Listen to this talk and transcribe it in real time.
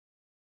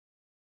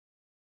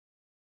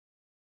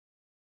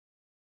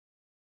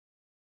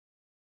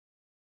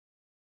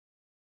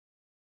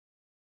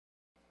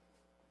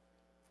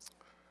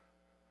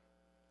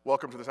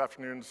Welcome to this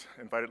afternoon's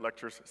invited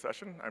lectures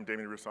session. I'm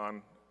Damien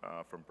Roussan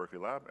from Berkeley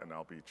Lab, and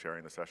I'll be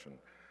chairing the session.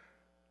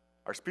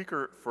 Our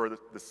speaker for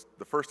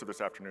the first of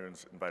this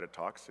afternoon's invited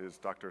talks is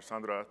Dr.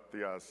 Sandra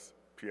Diaz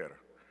Pier.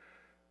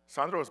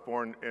 Sandra was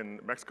born in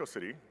Mexico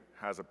City,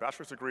 has a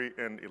bachelor's degree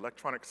in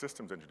electronic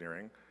systems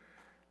engineering,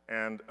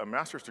 and a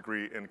master's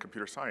degree in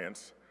computer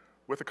science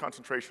with a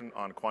concentration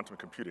on quantum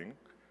computing,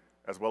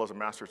 as well as a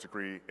master's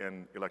degree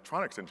in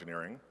electronics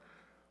engineering,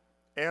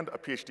 and a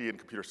PhD in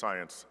computer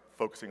science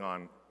focusing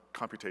on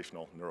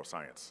computational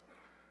neuroscience.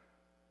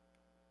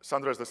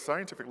 Sandra is the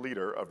scientific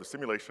leader of the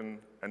Simulation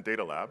and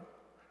Data Lab,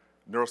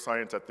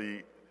 Neuroscience at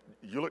the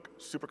Juelich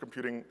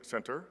Supercomputing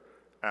Center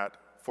at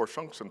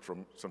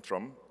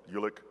Forschungszentrum,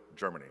 Juelich,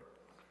 Germany.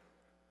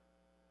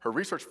 Her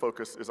research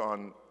focus is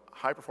on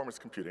high-performance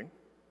computing,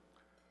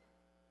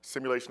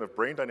 simulation of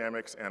brain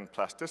dynamics and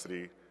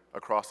plasticity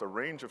across a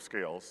range of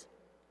scales,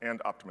 and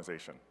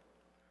optimization.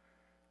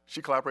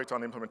 She collaborates on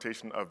the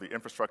implementation of the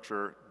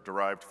infrastructure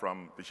derived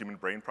from the Human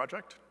Brain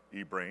Project,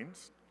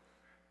 eBrains.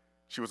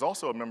 She was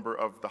also a member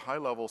of the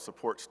High-Level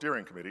Support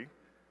Steering Committee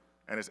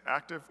and is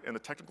active in the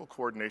technical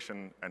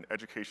coordination and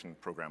education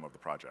program of the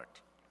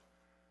project.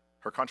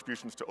 Her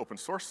contributions to open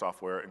source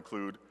software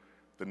include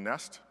the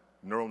NEST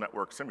Neural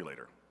Network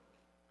Simulator.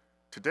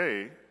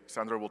 Today,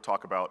 Sandra will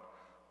talk about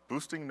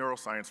boosting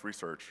neuroscience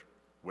research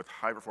with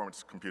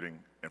high-performance computing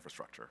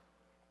infrastructure.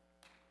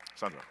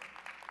 Sandra.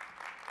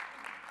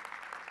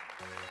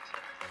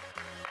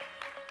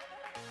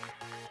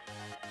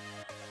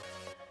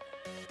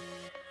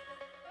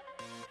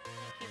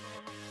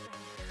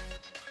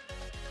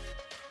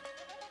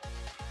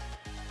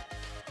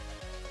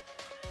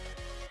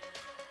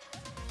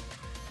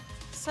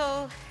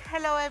 So,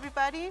 hello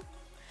everybody.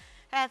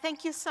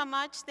 Thank you so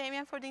much,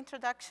 Damien, for the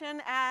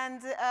introduction.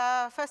 And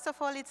first of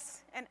all,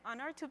 it's an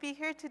honor to be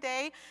here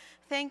today.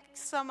 Thanks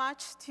so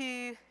much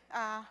to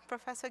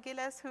Professor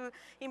Gilles, who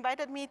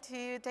invited me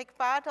to take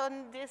part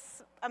on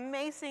this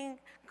amazing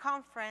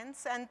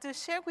conference and to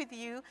share with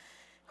you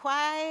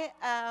why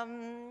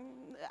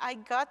I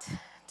got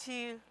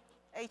to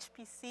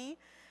HPC.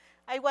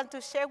 I want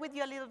to share with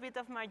you a little bit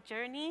of my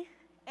journey.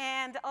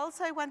 And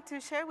also I want to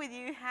share with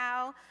you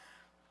how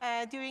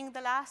during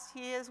the last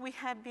years, we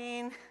have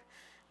been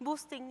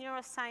boosting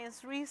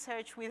neuroscience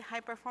research with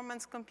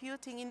high-performance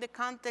computing in the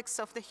context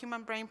of the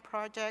Human Brain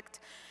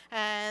Project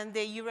and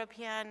the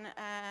European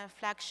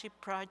Flagship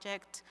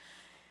project.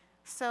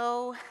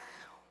 So,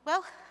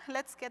 well,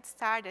 let's get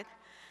started.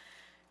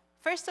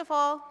 First of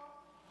all,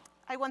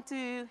 I want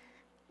to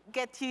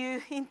get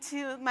you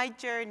into my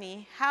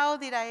journey. How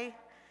did I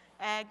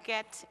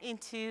get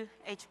into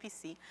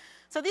HPC?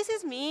 So this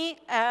is me.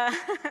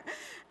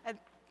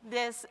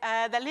 There's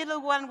the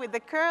little one with the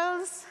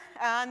curls,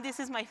 and this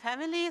is my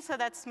family. So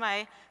that's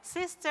my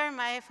sister,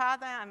 my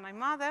father, and my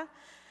mother.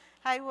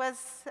 I was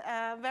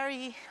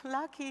very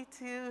lucky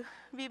to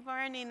be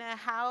born in a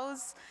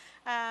house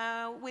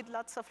with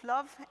lots of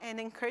love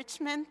and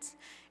encouragement.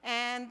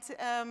 And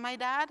my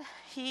dad,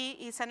 he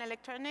is an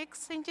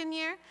electronics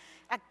engineer,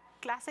 a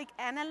classic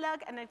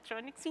analog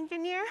electronics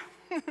engineer.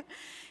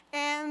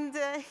 And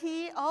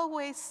he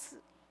always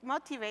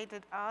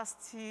motivated us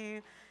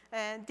to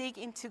dig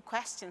into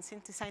questions,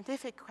 into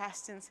scientific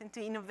questions,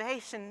 into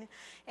innovation,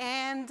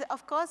 and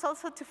of course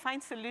also to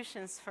find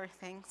solutions for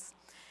things.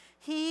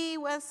 He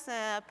was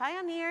a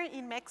pioneer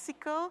in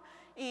Mexico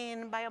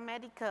in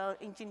biomedical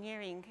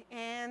engineering,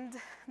 and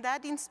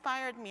that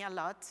inspired me a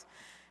lot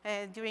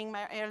during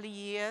my early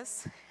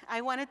years.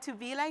 I wanted to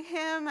be like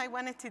him. I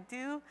wanted to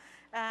do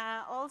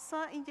also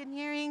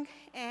engineering,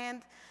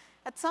 and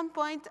at some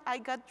point I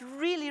got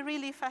really,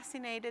 really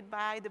fascinated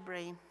by the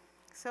brain.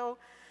 So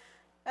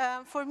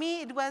for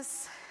me, it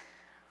was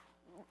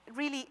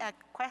really a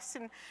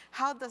question,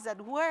 how does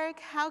that work?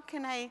 How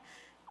can I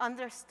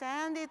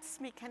understand its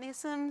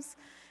mechanisms?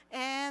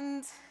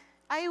 And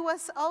I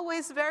was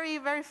always very,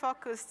 very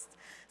focused.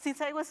 Since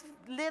I was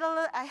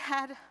little, I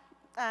had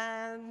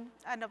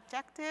an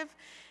objective,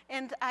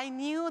 and I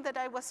knew that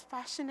I was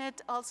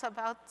passionate also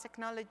about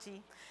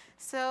technology.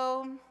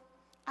 So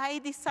I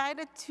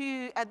decided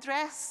to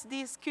address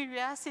this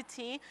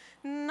curiosity,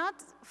 not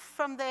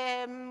from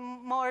the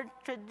more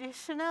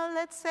traditional,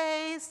 let's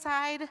say,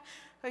 side,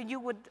 where you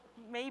would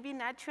maybe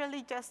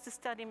naturally just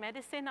study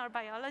medicine or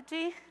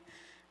biology.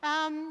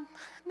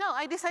 No,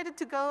 I decided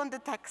to go on the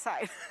tech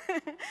side.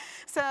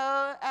 So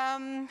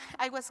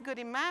I was good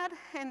in math,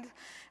 and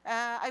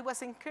I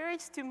was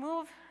encouraged to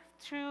move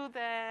through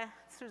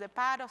the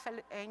path of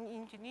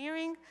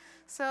engineering.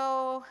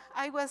 So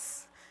I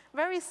was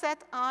very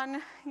set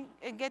on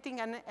getting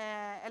an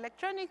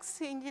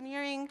electronics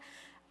engineering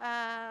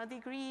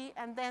degree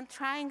and then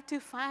trying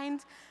to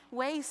find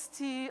ways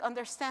to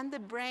understand the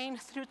brain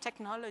through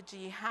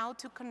technology, how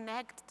to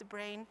connect the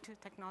brain to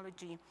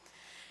technology.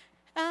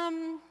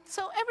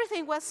 So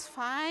everything was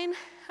fine.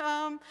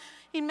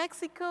 In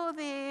Mexico,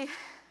 the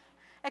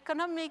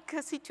economic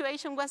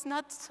situation was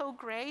not so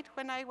great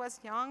when I was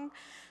young.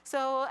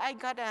 So I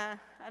got a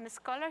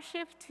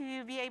scholarship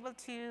to be able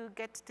to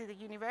get to the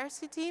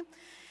university.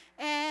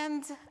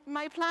 And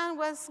my plan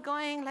was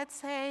going, let's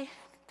say,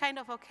 kind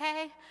of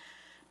okay.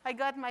 I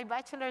got my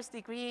bachelor's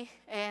degree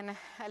in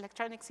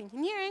electronics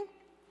engineering.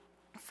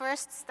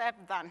 First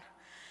step done.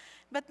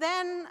 But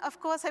then, of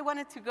course, I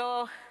wanted to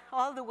go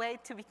all the way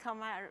to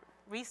become a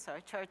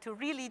researcher, to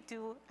really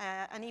do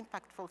an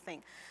impactful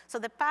thing. So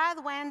the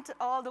path went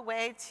all the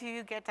way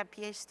to get a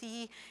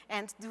PhD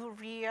and do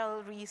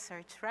real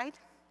research, right?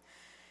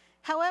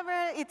 However,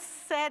 it's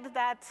said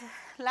that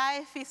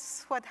life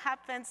is what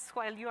happens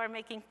while you are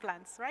making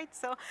plans, right?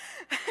 So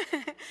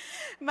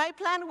my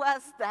plan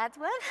was that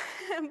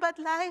one, but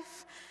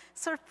life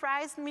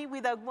surprised me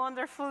with a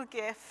wonderful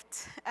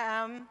gift.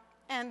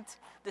 And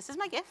this is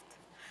my gift.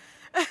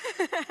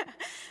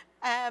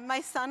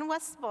 My son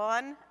was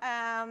born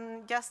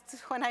just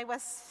when I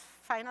was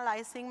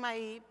finalizing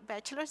my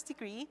bachelor's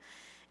degree.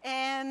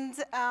 And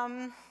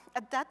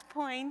at that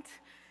point,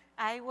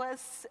 I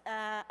was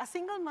a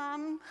single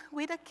mom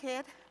with a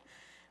kid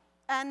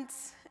and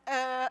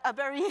a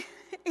very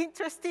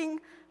interesting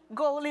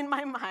goal in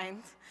my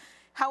mind.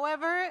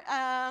 However,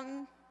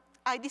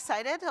 I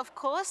decided, of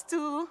course,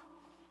 to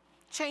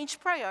change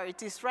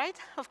priorities, right?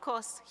 Of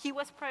course, he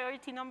was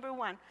priority number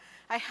one.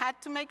 I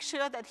had to make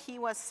sure that he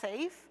was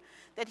safe,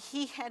 that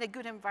he had a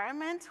good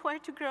environment where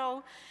to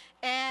grow,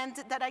 and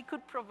that I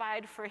could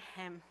provide for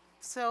him.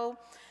 So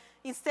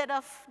instead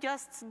of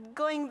just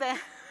going the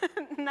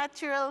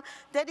natural,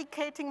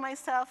 dedicating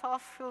myself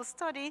off full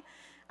study,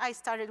 I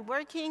started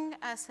working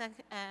as a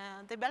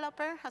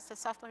developer, as a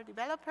software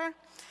developer,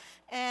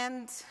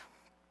 and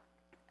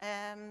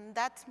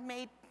that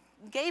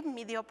gave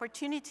me the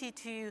opportunity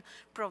to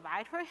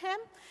provide for him.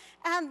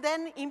 And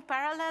then in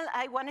parallel,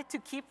 I wanted to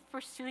keep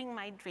pursuing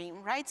my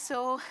dream, right?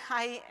 So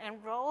I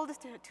enrolled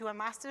to a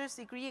master's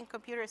degree in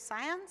computer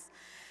science.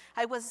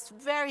 I was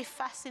very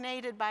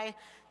fascinated by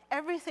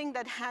everything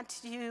that had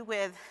to do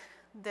with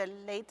the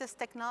latest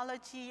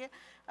technology,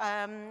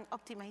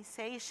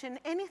 optimization,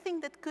 anything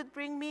that could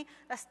bring me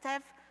a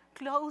step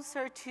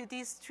closer to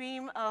this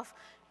dream of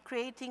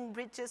creating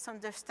bridges,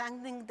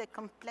 understanding the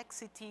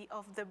complexity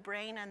of the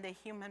brain and the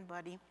human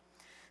body.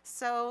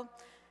 So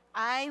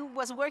I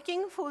was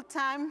working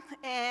full-time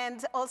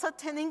and also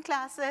attending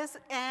classes,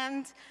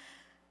 and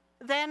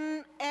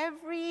then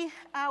every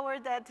hour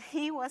that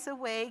he was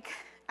awake,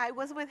 I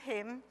was with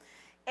him.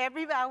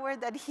 Every hour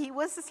that he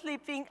was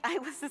sleeping, I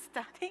was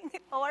studying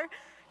or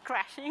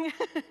crashing.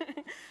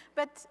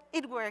 But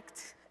it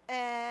worked.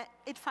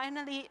 It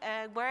finally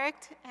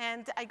worked,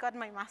 and I got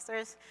my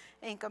master's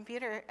in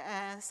computer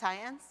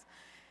science.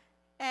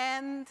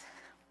 And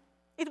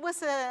it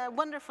was a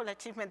wonderful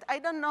achievement. I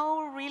don't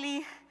know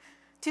really,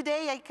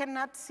 today I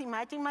cannot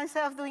imagine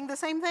myself doing the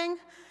same thing.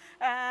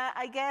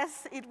 I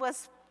guess it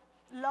was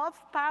love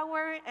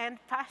power and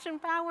passion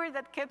power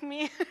that kept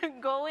me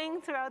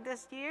going throughout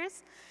these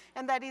years,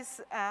 and that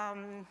is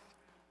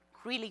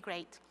really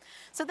great.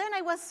 So then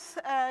I was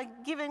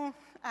given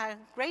a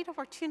great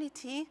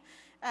opportunity.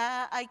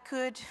 I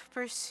could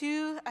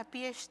pursue a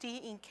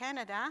PhD in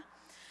Canada,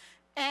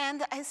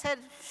 and I said,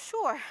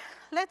 sure,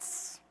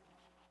 let's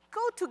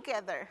go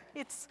together.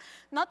 It's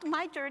not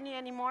my journey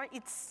anymore,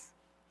 it's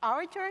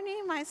our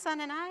journey, my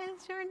son and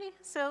I's journey,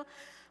 so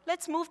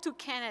let's move to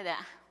Canada.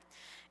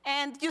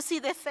 And you see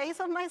the face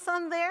of my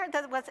son there?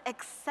 That was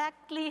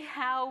exactly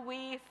how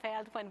we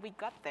felt when we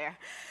got there.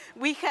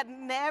 We had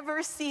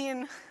never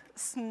seen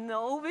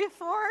snow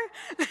before.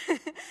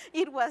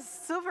 It was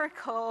super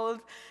cold,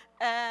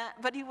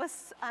 but it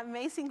was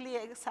amazingly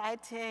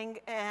exciting,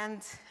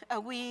 and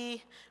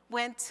we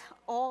went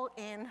all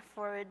in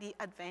for the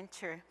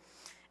adventure.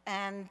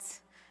 And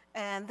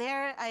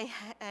there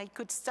I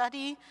could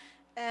study.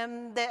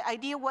 The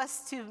idea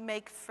was to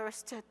make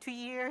first a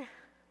 2-year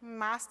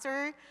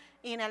master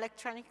in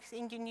electronics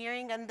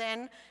engineering and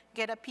then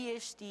get a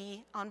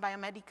PhD on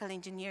biomedical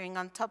engineering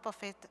on top of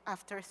it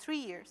after 3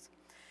 years.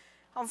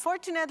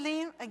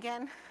 Unfortunately,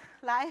 again,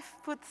 life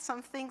put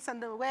some things in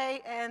the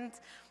way, and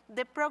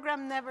the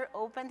program never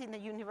opened in the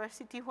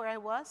university where I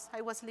was.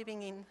 I was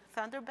living in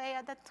Thunder Bay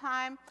at that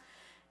time,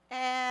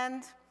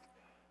 and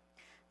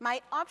my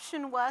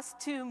option was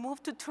to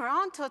move to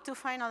Toronto to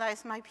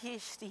finalize my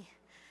PhD.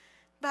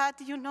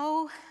 But you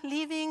know,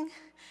 living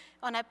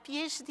on a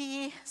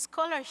PhD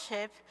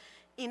scholarship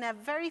in a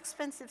very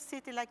expensive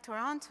city like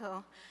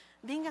Toronto,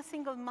 being a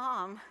single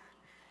mom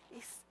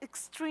is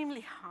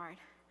extremely hard.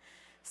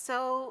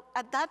 So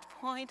at that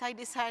point, I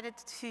decided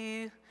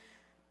to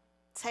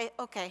say,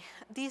 okay,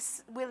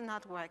 this will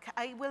not work.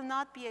 I will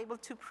not be able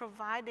to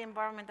provide the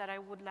environment that I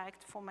would like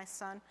for my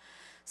son.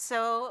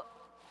 So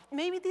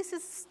maybe this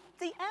is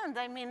the end.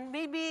 I mean,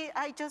 maybe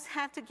I just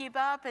have to give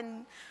up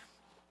and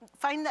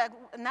find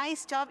a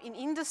nice job in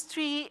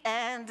industry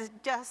and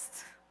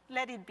just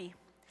let it be.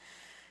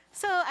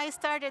 So I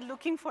started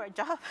looking for a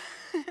job.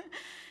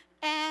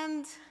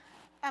 And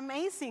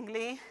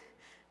amazingly,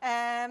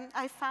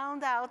 I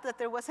found out that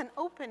there was an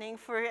opening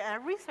for a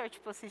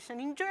research position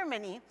in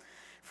Germany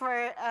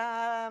for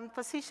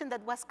position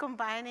that was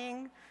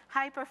combining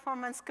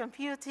high-performance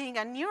computing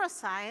and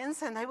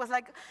neuroscience, and I was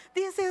like,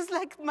 this is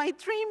like my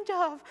dream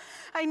job.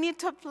 I need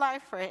to apply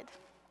for it.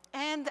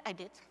 And I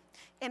did.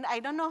 And I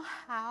don't know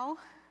how,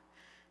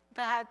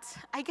 but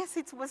I guess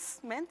it was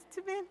meant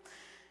to be.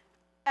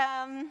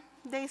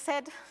 They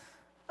said,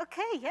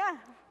 okay, yeah,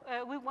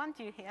 we want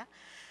you here.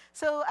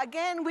 So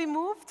again, we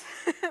moved,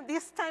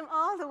 this time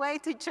all the way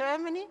to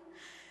Germany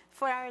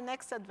for our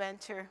next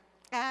adventure.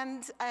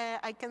 And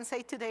I can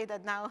say today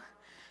that now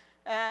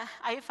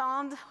we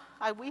found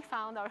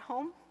our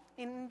home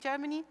in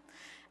Germany.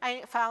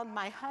 I found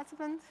my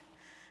husband,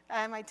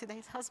 my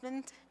today's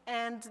husband,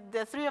 and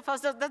the three of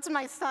us, that's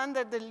my son,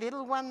 the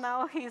little one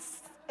now,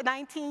 he's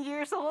 19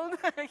 years old,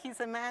 he's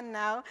a man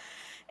now,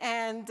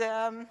 and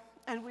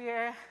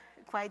we're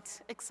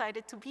quite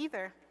excited to be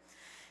there.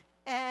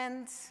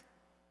 And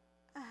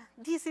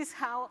this is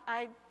how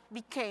I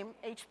became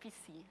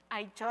HPC.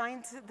 I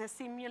joined the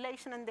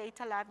Simulation and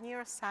Data Lab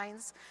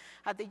Neuroscience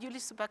at the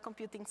Juelich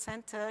Supercomputing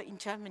Center in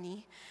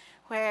Germany,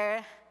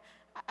 where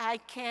I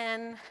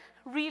can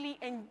really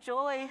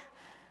enjoy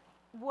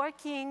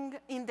working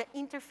in the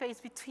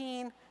interface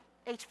between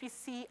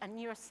HPC and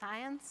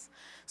neuroscience,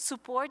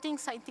 supporting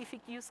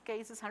scientific use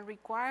cases and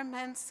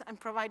requirements, and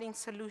providing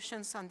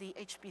solutions on the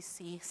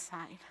HPC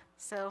side.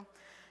 So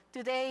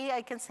today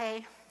I can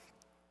say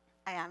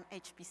I am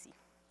HPC.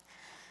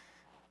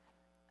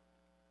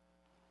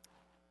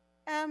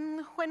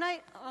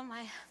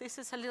 This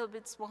is a little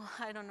bit small,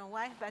 I don't know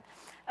why, but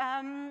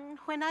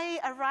when I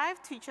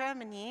arrived to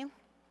Germany,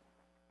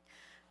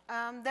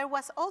 there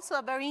was also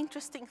a very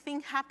interesting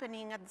thing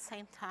happening at the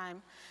same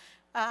time.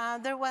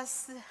 There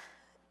was,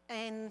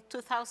 in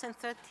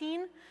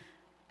 2013,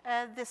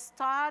 the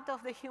start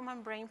of the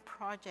Human Brain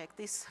Project,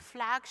 this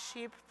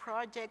flagship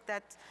project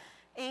that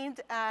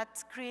aimed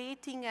at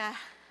creating a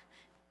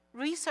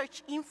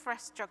research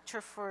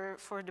infrastructure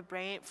for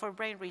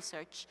brain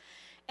research.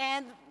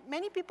 And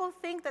many people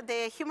think that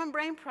the Human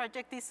Brain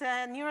Project is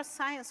a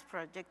neuroscience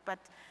project, but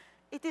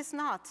it is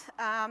not.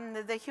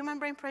 The Human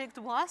Brain Project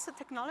was a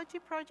technology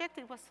project.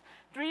 It was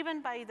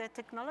driven by the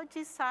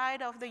technology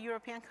side of the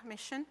European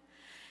Commission.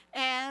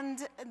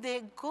 And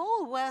the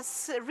goal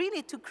was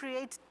really to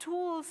create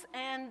tools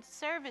and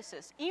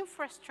services,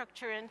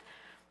 infrastructure, and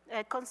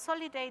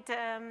consolidate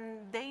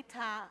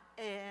data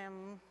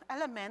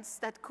elements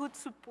that could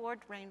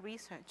support brain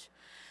research.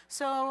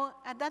 So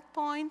at that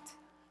point,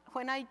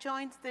 when I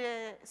joined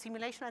the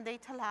Simulation and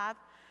Data Lab,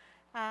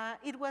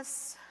 it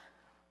was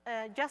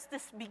just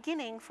this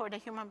beginning for the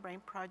Human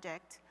Brain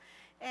Project.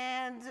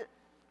 And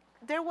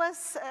there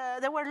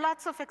were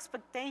lots of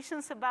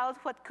expectations about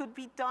what could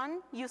be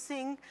done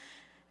using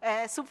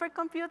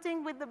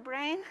supercomputing with the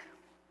brain.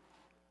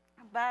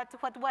 But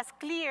what was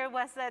clear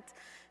was that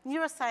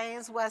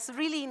neuroscience was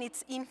really in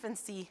its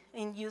infancy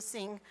in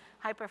using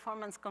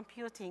high-performance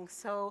computing.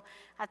 So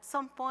at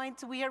some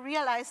point, we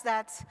realized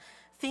that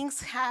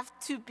things have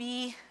to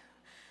be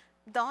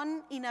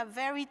done in a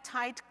very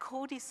tight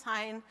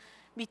co-design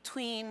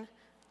between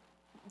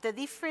the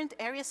different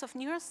areas of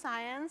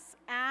neuroscience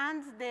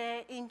and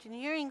the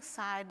engineering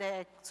side,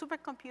 the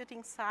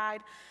supercomputing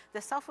side,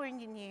 the software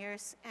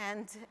engineers,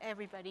 and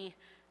everybody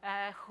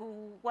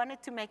who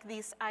wanted to make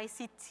this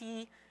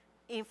ICT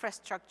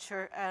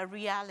infrastructure a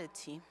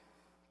reality.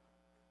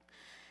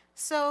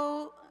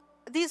 So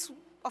this,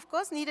 of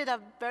course, needed a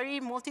very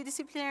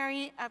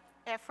multidisciplinary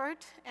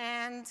effort,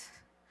 and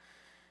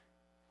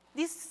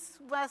this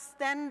was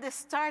then the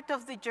start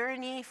of the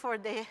journey for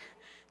the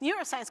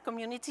neuroscience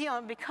community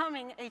on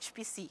becoming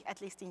HPC,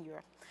 at least in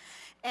Europe.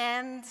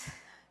 And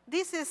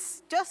this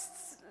is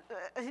just,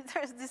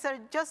 these are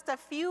just a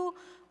few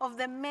of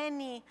the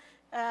many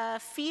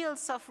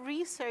fields of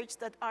research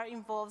that are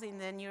involved in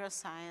the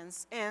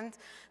neuroscience. And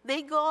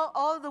they go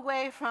all the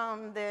way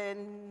from the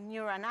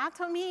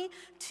neuroanatomy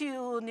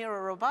to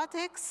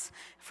neurorobotics,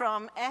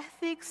 from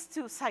ethics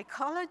to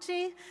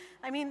psychology.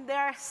 I mean,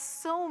 there are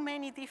so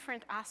many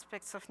different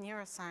aspects of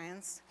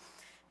neuroscience.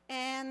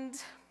 And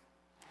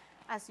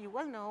as you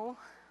well know,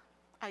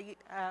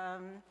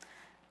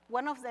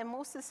 one of the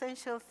most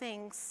essential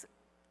things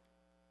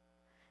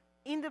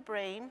in the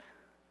brain,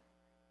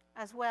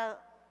 as well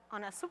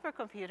on a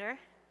supercomputer,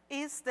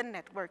 is the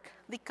network,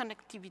 the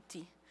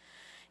connectivity.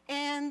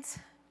 And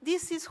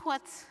this is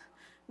what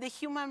the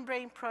Human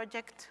Brain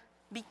Project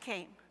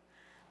became,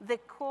 the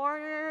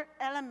core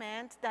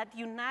element that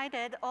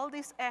united all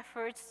these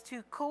efforts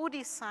to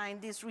co-design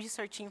this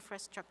research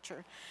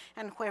infrastructure,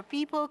 and where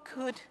people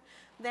could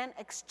then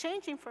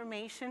exchange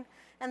information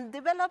and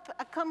develop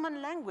a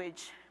common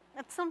language.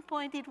 At some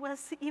point, it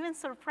was even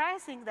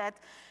surprising that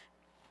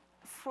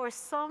for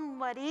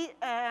somebody,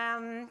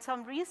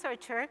 some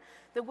researcher,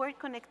 the word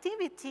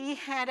connectivity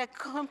had a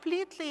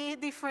completely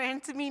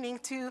different meaning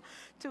to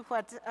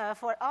what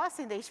for us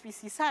in the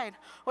HPC side,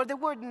 or the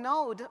word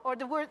node, or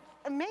the word,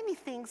 many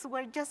things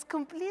were just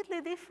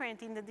completely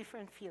different in the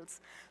different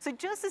fields. So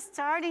just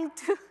starting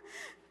to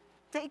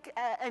take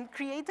and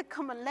create a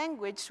common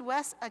language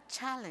was a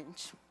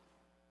challenge.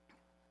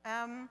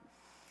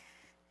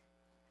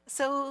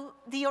 So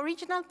the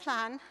original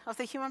plan of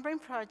the Human Brain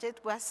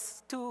Project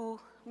was to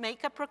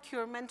make a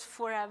procurement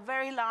for a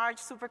very large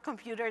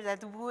supercomputer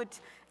that would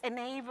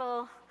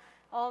enable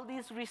all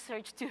this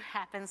research to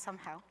happen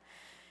somehow.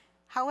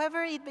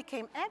 However, it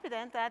became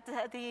evident that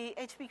the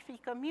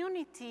HPC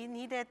community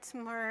needed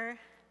more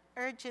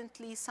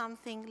urgently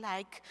something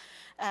like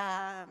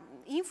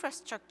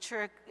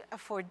infrastructure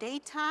for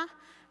data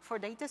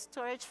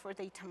storage, for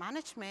data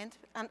management,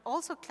 and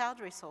also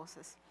cloud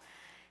resources.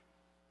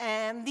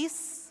 And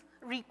these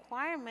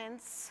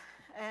requirements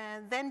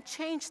then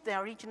changed the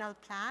original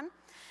plan.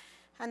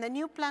 And the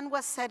new plan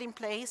was set in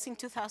place in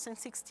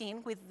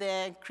 2016 with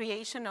the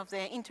creation of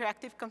the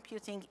interactive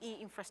computing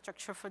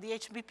infrastructure for the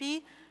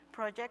HPC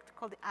project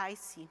called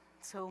ICEI.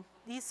 So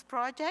this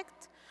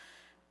project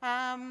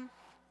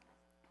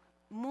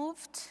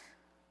moved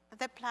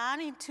the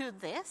plan into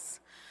this,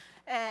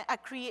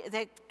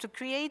 to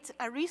create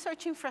a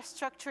research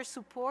infrastructure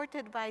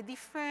supported by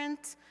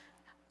different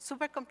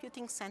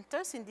supercomputing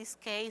centers. In this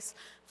case,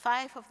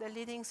 5 of the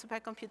leading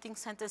supercomputing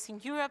centers in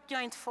Europe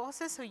joined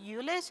forces, so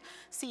Juelich,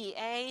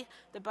 CEA,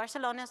 the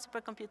Barcelona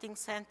Supercomputing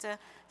Center,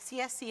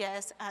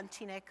 CSCS, and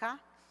Cineca.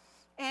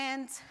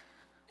 And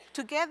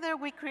together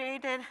we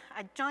created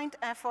a joint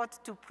effort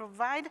to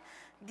provide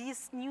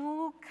this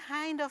new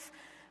kind of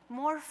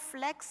more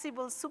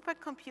flexible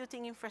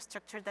supercomputing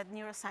infrastructure that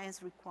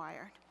neuroscience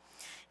required.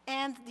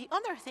 And the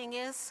other thing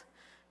is,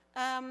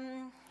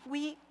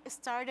 we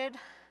started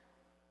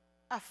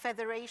a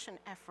federation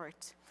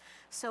effort.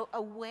 So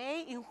a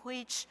way in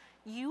which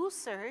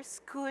users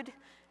could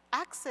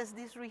access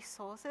these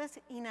resources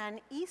in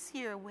an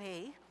easier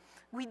way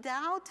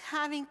without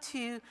having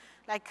to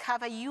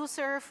have a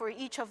user for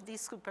each of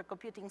these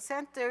supercomputing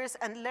centers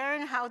and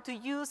learn how to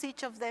use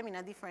each of them in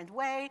a different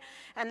way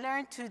and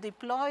learn to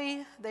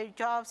deploy their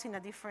jobs in a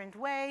different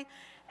way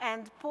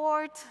and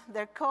port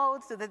their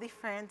code to the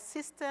different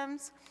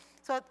systems.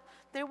 So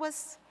there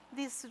was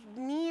this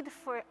need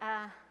for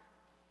a,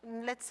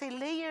 let's say,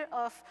 layer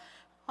of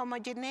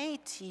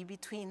homogeneity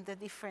between the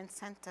different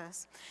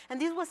centers.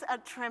 And this was a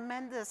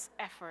tremendous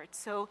effort.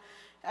 So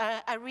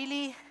I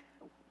really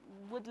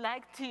would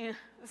like to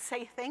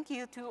say thank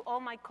you to all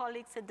my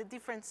colleagues at the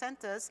different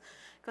centers,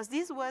 because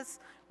this was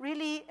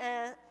really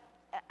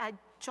a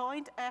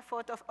joint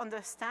effort of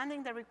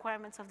understanding the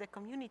requirements of the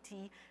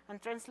community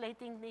and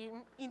translating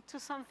them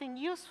into something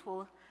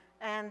useful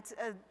and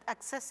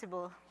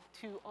accessible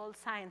to all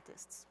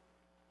scientists.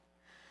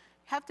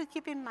 You have to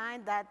keep in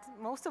mind that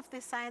most of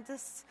the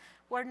scientists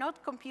were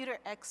not computer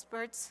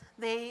experts.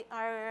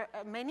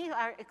 Many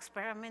are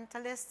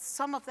experimentalists.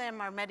 Some of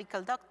them are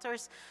medical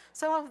doctors.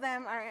 Some of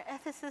them are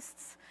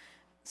ethicists.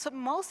 So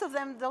most of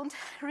them don't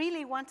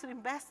really want to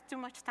invest too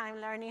much time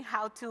learning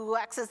how to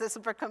access the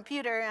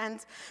supercomputer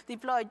and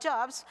deploy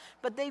jobs,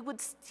 but they would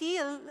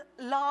still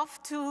love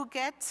to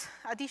get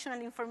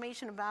additional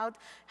information about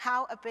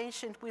how a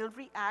patient will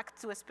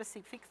react to a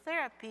specific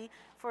therapy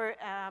for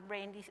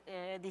brain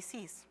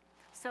disease.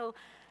 So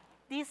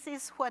this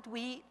is what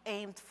we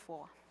aimed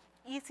for,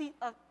 easy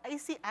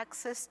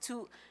access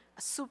to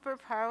a super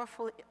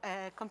powerful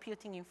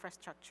computing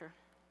infrastructure.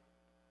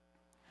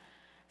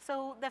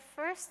 So the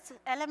first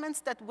elements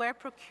that were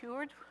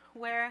procured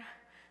were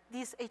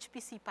these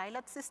HPC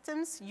pilot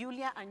systems,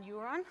 Julia and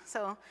Neuron.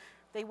 So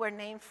they were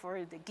named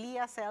for the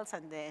glia cells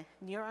and the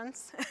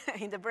neurons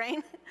in the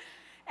brain.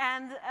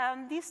 And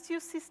these two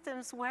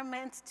systems were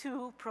meant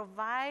to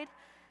provide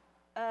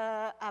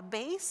a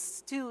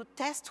base to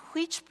test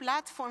which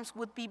platforms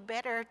would be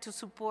better to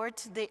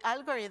support the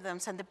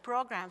algorithms and the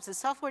programs, the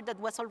software that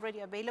was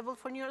already available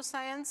for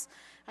neuroscience,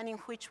 and in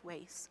which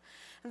ways.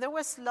 And there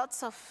was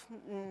lots of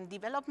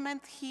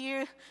development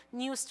here,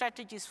 new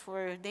strategies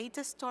for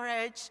data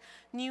storage,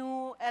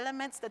 new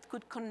elements that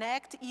could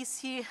connect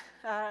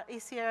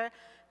easier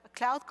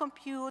cloud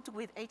compute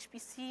with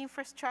HPC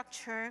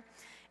infrastructure.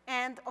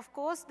 And of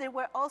course, there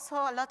were also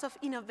a lot of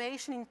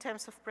innovation in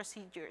terms of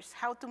procedures,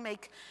 how to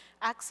make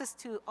access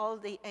to all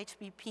the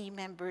HPP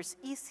members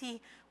easy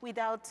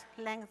without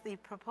lengthy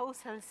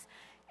proposals,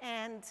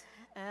 and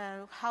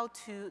how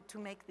to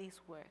make this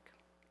work.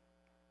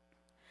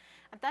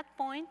 At that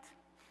point,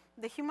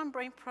 the Human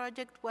Brain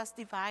Project was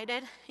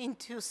divided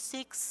into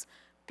 6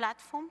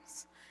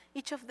 platforms,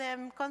 each of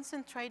them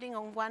concentrating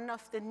on one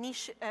of the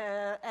niche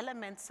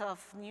elements of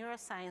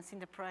neuroscience in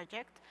the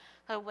project.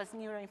 It was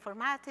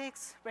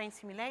neuroinformatics, brain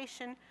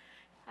simulation,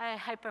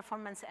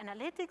 high-performance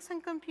analytics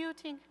and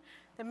computing,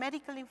 the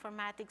medical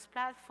informatics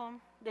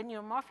platform, the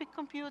neuromorphic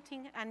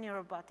computing, and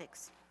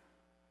neurobotics.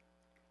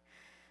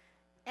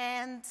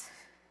 And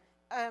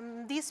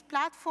these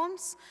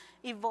platforms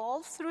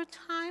evolved through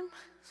time.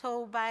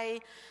 So by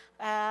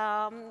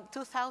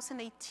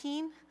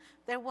 2018,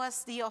 there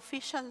was the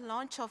official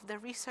launch of the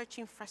research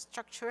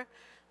infrastructure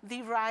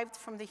derived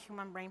from the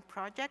Human Brain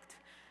Project.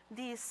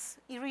 This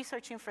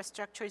research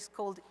infrastructure is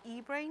called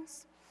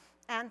eBrains,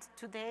 and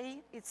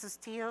today it's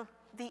still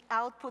the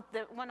output,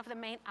 one of the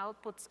main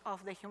outputs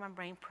of the Human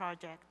Brain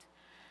Project.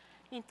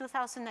 In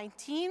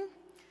 2019,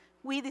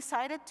 we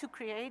decided to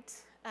create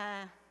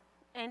an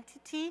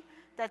entity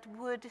that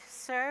would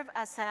serve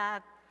as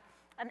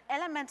an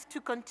element to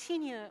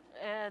continue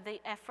the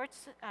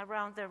efforts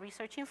around the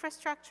research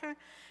infrastructure.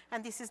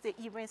 And this is the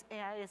eBrains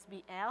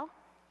AISBL,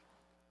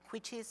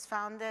 which is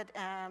founded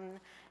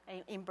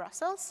in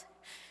Brussels.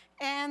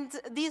 And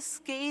this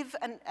gave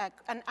an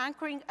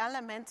anchoring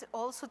element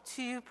also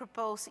to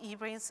propose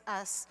eBrains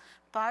as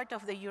part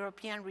of the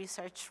European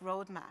research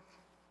roadmap.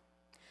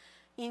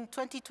 In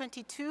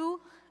 2022,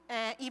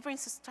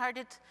 eBrains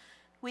started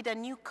with a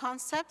new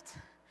concept.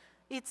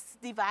 It's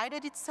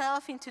divided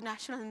itself into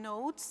national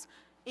nodes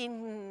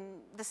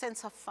in the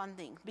sense of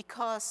funding,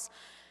 because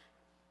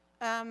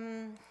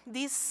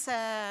this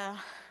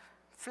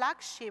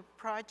flagship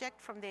project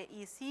from the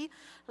EC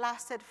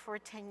lasted for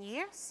 10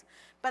 years,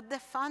 but the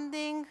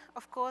funding,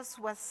 of course,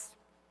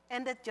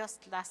 ended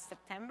just last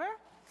September,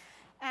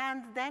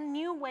 and then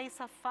new ways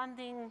of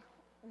funding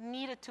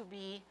needed to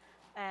be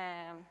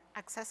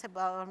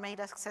accessible or made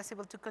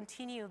accessible to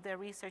continue the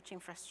research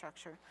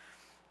infrastructure.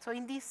 So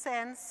in this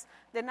sense,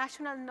 the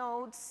national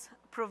nodes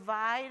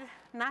provide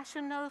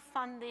national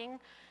funding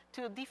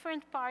to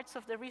different parts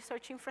of the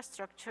research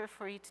infrastructure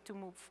for it to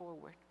move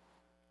forward.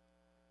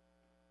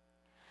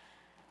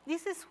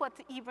 This is what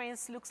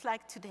eBrains looks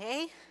like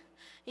today.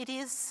 It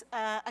is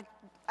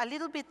a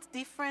little bit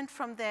different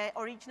from the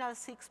original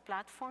 6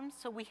 platforms.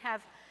 So we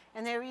have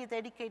an area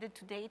dedicated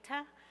to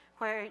data,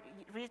 where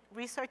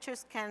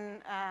researchers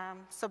can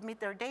submit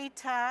their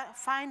data,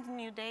 find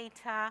new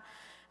data,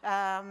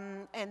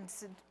 and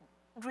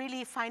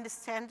really find the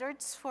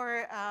standards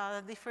for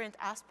different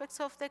aspects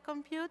of the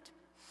compute.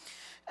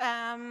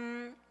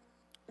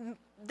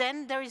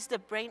 Then there is the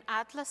brain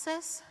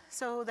atlases.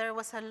 So there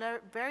was a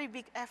very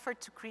big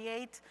effort to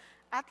create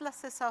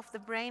atlases of the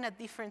brain at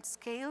different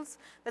scales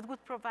that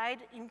would provide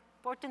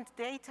important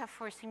data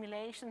for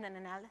simulation and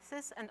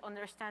analysis and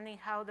understanding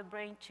how the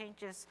brain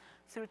changes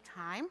through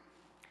time.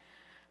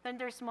 Then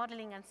there's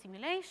modeling and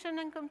simulation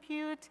and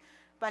compute,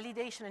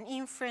 validation and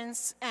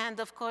inference, and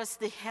of course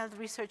the health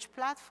research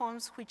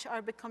platforms, which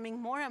are becoming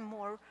more and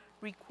more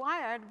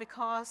required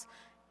because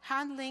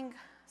handling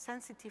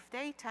sensitive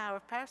data or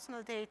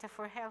personal data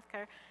for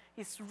healthcare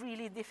is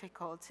really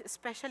difficult,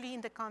 especially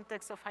in the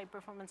context of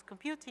high-performance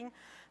computing.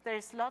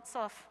 There's lots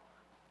of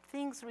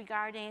things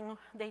regarding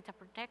data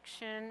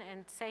protection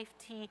and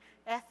safety,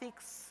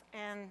 ethics,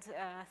 and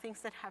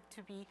things that have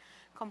to be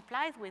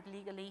complied with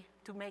legally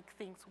to make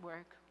things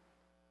work.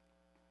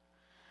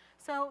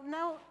 So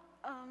now,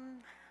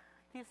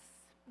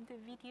 the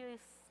video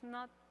is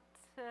not,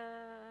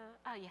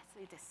 oh yes,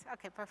 it is.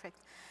 Okay, perfect.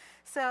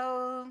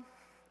 So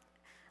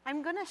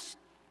I'm gonna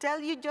tell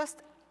you just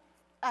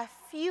a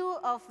few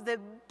of the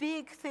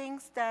big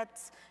things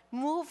that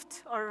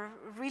moved or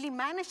really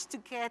managed to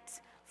get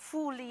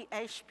fully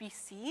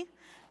HPC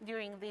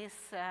during these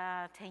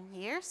 10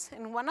 years.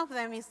 And one of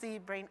them is the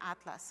Brain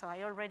Atlas. So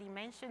I already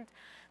mentioned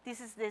this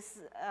is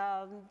this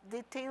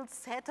detailed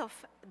set of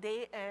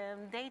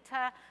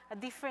data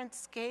at different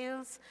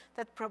scales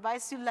that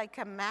provides you like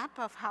a map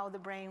of how the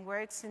brain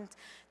works and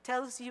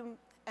tells you,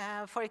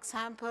 for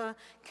example,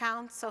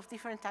 counts of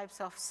different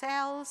types of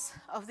cells,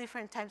 of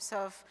different types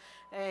of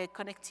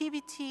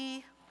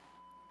connectivity,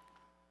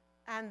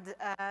 and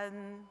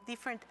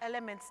different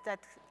elements that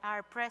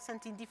are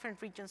present in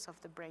different regions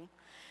of the brain.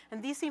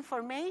 And this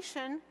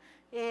information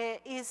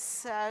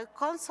is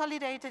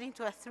consolidated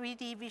into a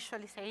 3D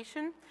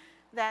visualization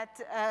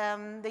that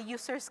the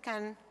users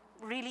can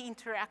really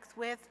interact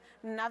with,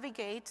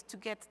 navigate to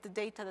get the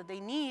data that they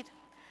need.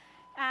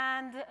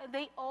 And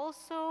they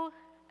also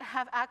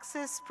have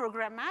access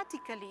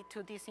programmatically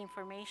to this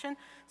information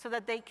so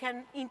that they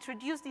can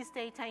introduce this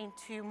data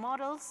into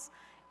models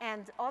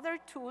and other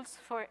tools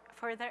for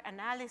further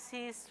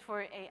analysis,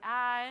 for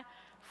AI,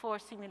 for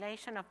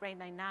simulation of brain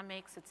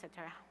dynamics,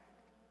 etc.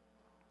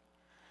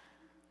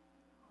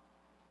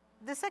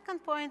 The second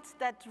point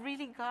that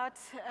really got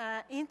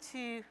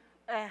into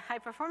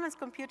high-performance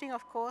computing,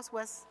 of course,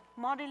 was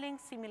modeling,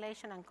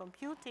 simulation, and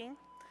computing.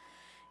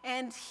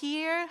 And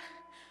here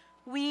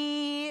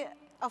we,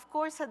 of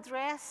course,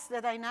 address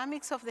the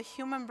dynamics of the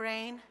human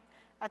brain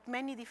at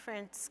many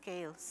different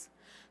scales.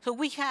 So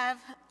we have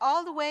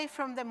all the way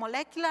from the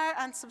molecular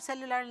and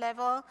subcellular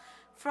level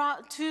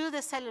to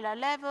the cellular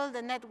level,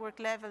 the network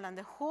level, and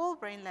the whole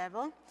brain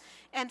level.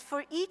 And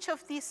for each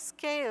of these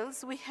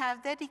scales, we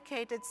have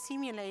dedicated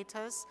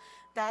simulators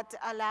that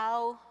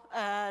allow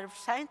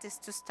scientists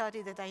to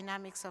study the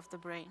dynamics of the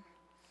brain.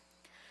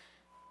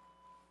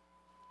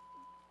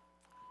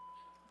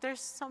 There's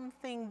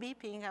something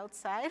beeping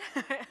outside.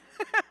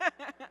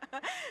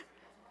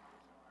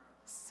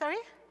 Sorry?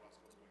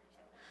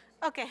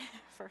 Okay,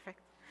 perfect.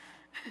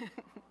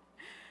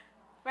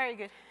 Very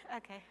good,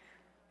 okay.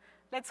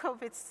 Let's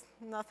hope it's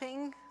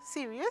nothing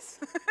serious.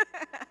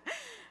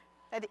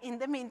 But in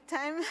the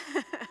meantime,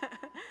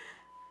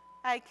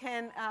 I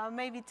can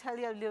maybe tell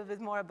you a little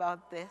bit more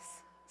about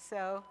this.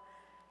 So,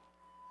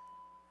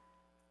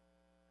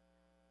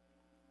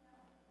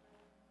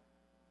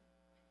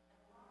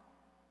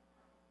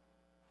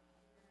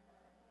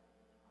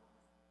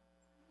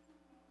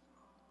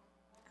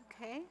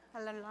 okay. Okay,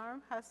 an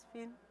alarm has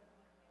been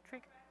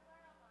triggered.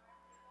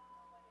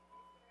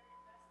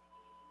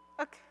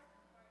 Okay.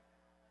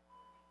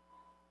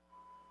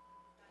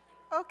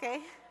 Okay.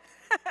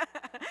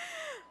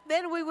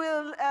 Then we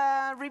will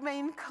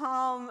remain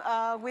calm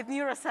with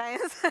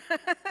neuroscience.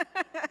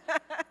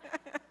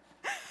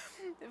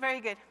 Very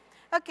good.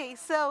 Okay,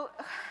 so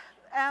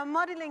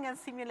modeling and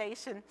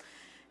simulation.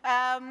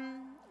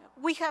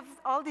 We have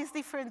all these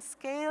different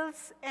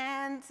scales,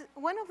 and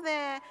one of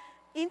the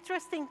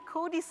interesting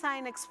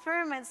co-design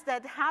experiments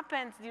that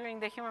happened during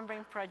the Human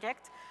Brain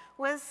Project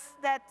was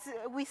that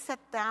we sat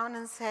down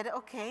and said,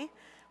 okay,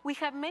 we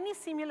have many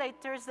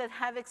simulators that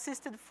have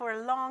existed for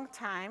a long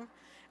time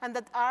and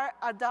that are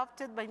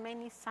adopted by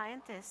many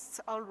scientists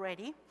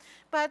already,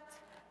 but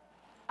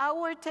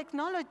our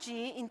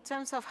technology in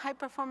terms of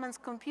high-performance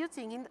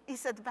computing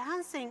is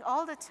advancing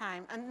all the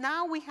time, and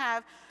now we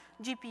have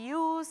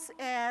GPUs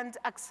and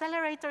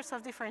accelerators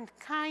of different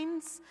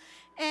kinds,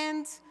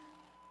 and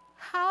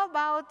how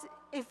about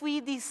if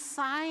we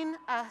design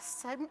a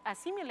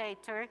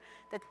simulator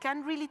that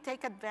can really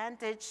take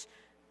advantage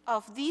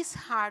of this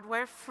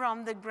hardware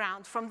from the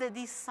ground, from the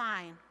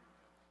design?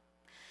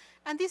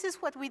 And this is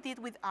what we did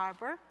with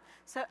Arbor.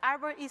 So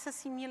Arbor is a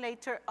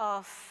simulator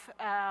of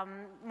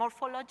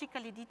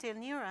morphologically detailed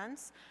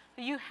neurons.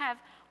 You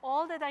have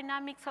all the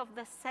dynamics of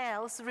the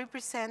cells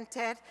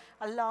represented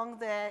along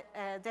the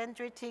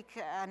dendritic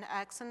and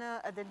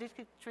axonal,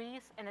 dendritic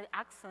trees and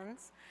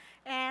axons.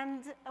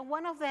 And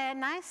one of the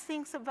nice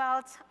things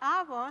about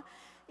Arbor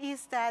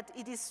is that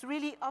it is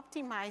really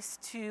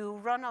optimized to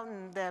run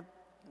on the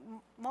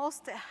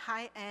most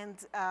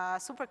high-end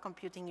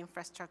supercomputing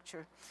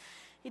infrastructure.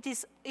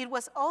 It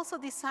was also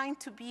designed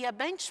to be a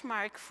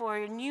benchmark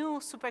for new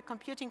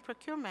supercomputing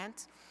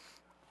procurement.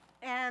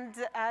 And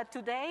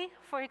today,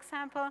 for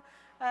example,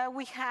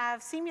 we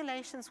have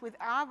simulations with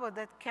Arbor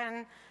that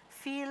can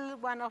fill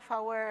one of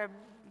our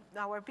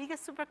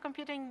biggest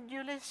supercomputing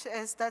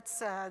Juelich, that's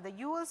the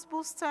Juelich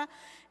booster,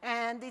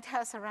 and it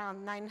has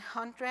around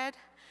 900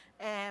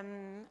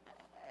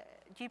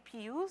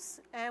 GPUs.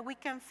 We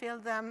can fill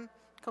them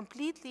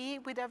completely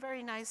with a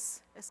very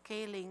nice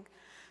scaling.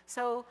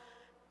 So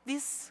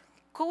this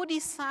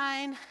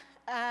co-design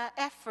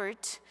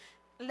effort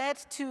led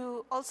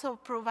to also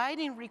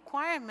providing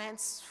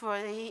requirements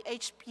for the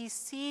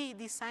HPC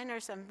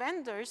designers and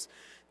vendors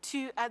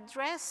to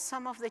address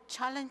some of the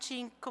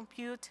challenging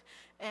compute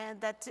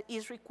that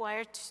is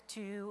required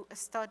to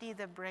study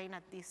the brain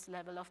at this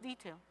level of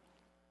detail.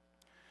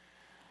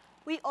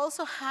 We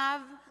also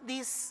have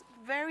these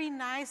very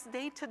nice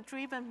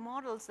data-driven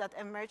models that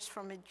emerged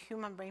from the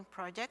Human Brain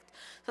Project.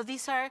 So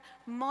these are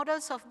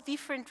models of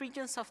different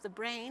regions of the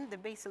brain, the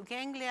basal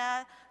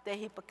ganglia, the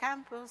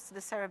hippocampus, the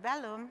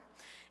cerebellum.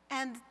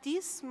 And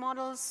these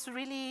models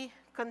really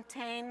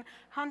contain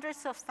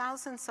hundreds of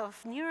thousands of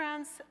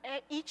neurons,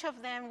 each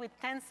of them with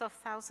tens of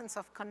thousands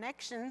of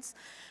connections,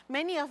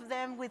 many of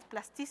them with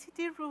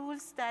plasticity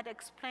rules that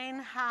explain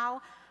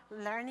how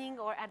learning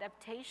or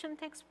adaptation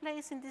takes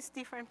place in these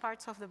different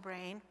parts of the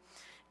brain.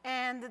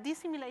 And these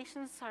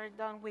simulations are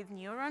done with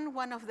Neuron,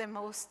 one of the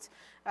most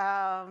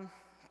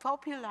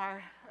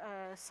popular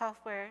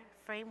software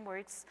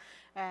frameworks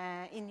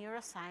in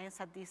neuroscience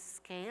at this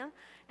scale.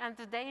 And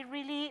they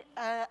really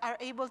are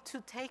able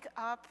to take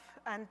up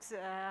and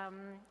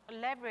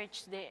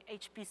leverage the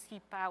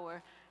HPC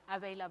power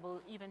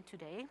available even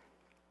today.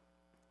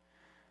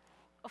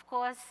 Of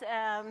course,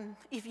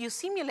 if you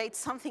simulate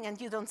something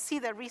and you don't see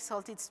the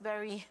result, it's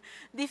very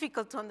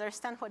difficult to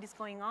understand what is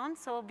going on.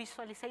 So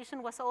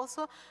visualization was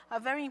also a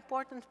very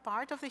important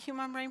part of the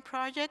Human Brain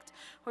Project,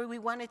 where we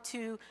wanted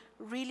to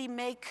really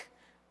make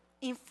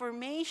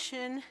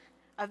information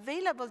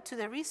available to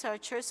the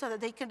researchers so that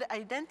they could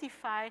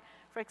identify,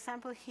 for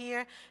example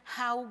here,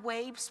 how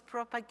waves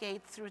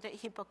propagate through the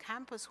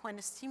hippocampus when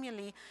a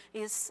stimuli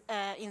is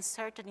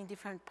inserted in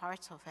different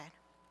parts of it.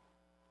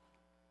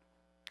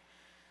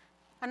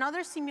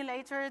 Another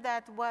simulator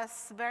that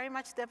was very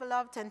much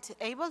developed and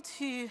able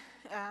to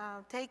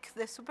take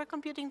the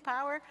supercomputing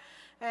power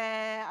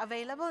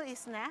available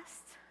is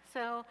NEST.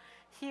 So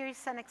here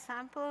is an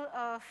example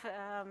of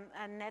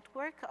a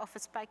network of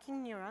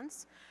spiking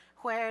neurons,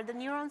 where the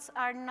neurons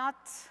are not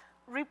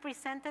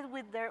represented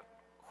with their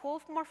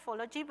whole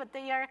morphology, but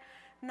they are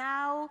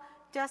now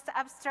just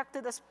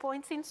abstracted as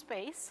points in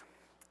space.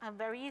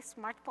 Very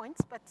smart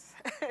points, but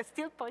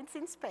still points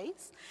in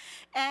space.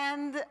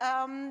 And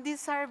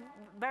these are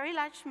very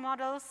large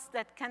models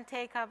that can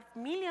take up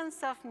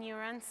millions of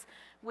neurons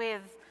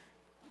with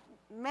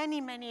many,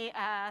 many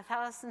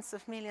thousands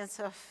of millions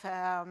of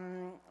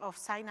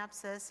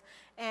synapses.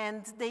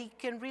 And they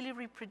can really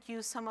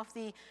reproduce some of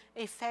the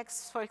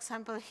effects, for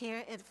example,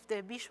 here of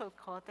the visual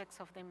cortex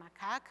of the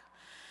macaque.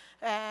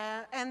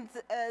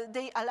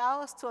 They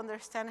allow us to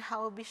understand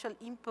how visual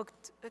input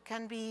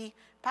can be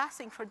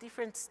passing for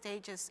different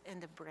stages in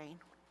the brain.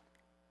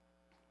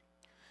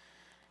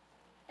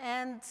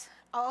 And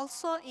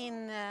also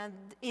in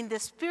the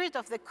spirit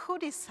of the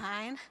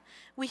co-design,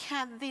 we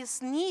had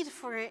this need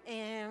for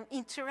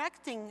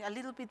interacting a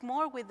little bit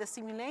more with the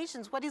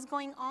simulations. What is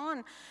going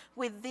on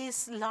with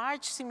these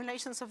large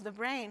simulations of the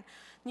brain?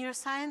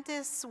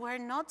 Neuroscientists were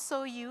not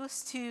so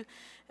used to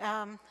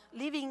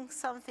leaving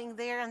something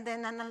there and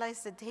then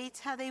analyze the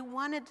data. They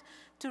wanted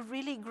to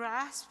really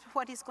grasp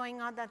what is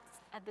going on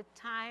at the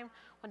time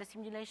when the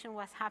simulation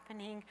was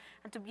happening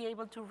and to be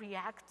able to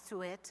react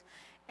to it.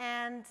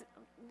 And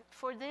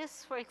for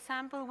this, for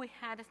example, we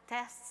had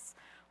tests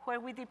where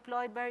we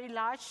deployed very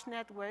large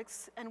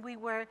networks, and we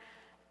were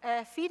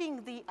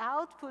feeding the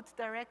output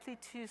directly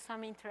to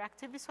some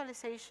interactive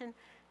visualization,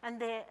 and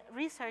the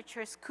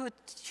researchers could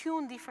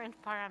tune different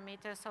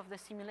parameters of the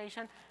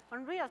simulation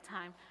on real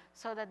time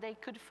so that they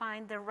could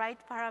find the right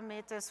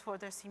parameters for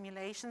their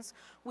simulations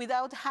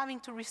without having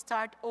to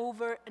restart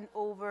over and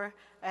over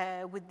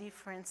with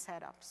different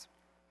setups.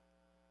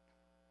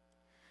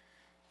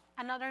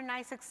 Another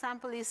nice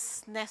example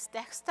is Nest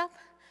Desktop.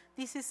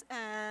 This is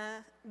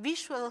a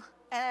visual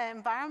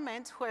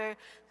environment where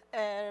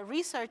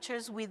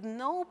researchers with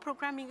no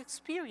programming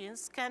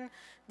experience can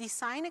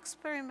design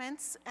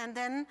experiments and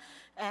then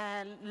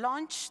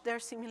launch their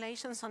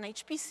simulations on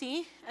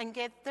HPC and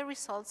get the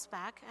results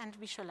back and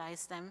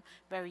visualize them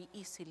very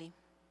easily.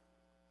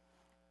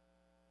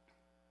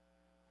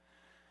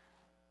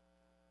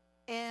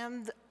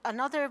 And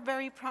another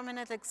very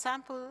prominent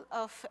example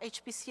of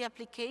HPC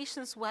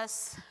applications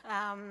was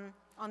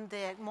on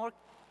the more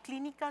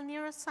clinical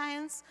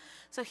neuroscience.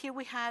 So here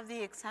we have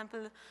the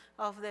example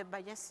of the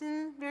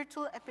Bayesian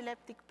virtual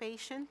epileptic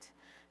patient.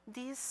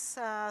 This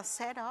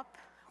setup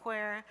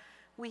where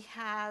we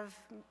have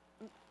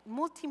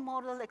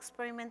multimodal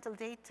experimental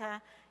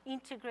data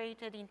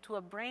integrated into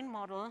a brain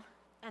model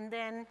and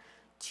then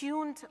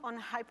tuned on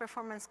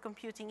high-performance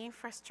computing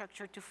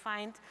infrastructure to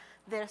find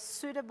the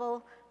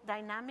suitable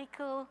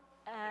dynamical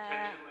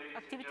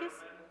activities.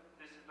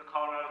 This is the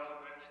Colorado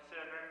Convention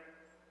Center.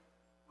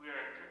 We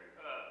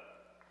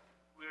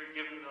are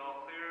given the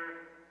all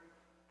clear.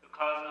 The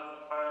cause of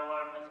the fire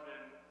alarm has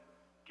been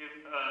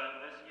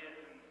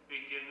investigated and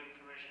been given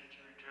permission to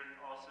return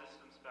all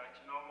systems back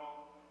to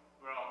normal.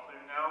 We're all clear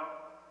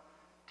now.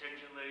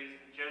 Attention, ladies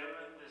and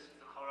gentlemen, this is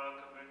the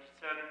Colorado Convention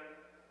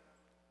Center.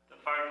 The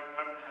fire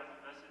department has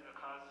investigated the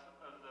cause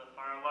of the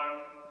fire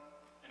alarm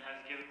and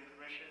has given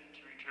permission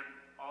to return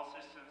all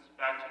systems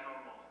back to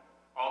normal.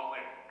 All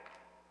clear.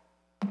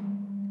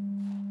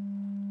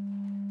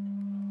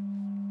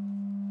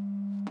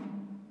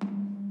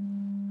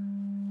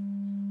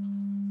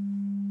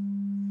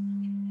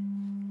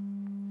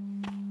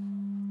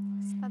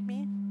 Is that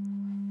me?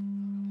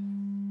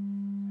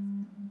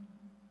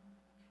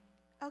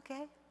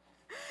 Okay.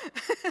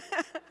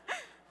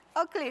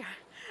 All clear.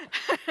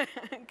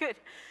 Good.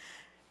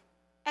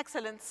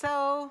 Excellent.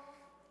 So,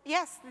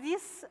 yes,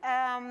 this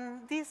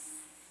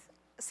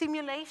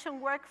simulation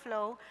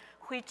workflow,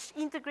 which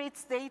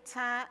integrates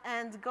data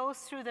and goes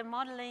through the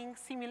modeling,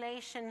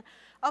 simulation,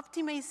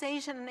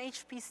 optimization, and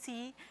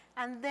HPC,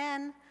 and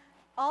then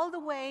all the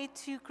way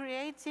to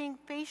creating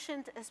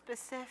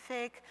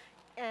patient-specific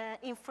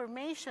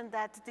information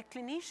that the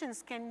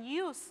clinicians can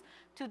use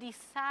to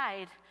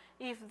decide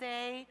if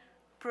they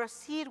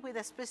proceed with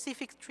a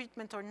specific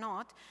treatment or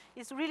not,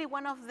 is really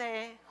one of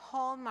the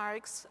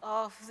hallmarks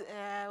of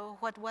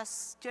what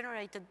was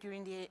generated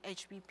during the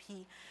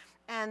HPP.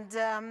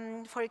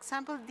 And for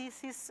example,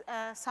 this is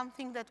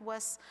something that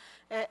was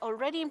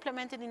already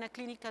implemented in a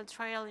clinical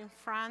trial in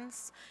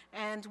France,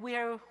 and we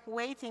are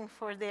waiting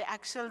for the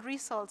actual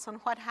results on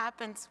what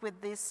happens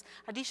with this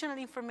additional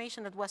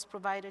information that was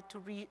provided to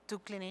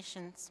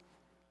clinicians.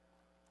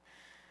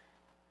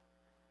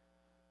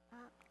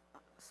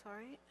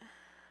 Sorry.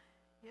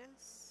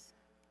 Yes.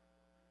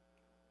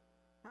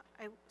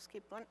 I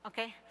skipped one.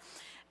 Okay.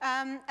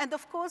 And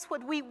of course,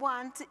 what we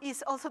want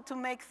is also to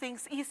make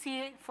things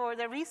easy for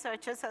the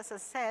researchers, as I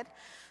said.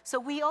 So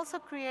we also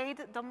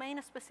create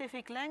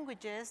domain-specific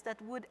languages that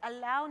would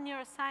allow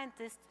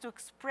neuroscientists to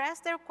express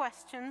their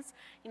questions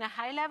in a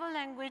high-level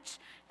language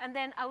and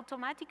then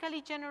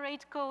automatically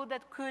generate code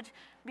that could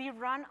be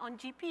run on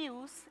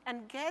GPUs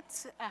and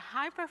get a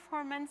high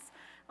performance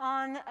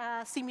on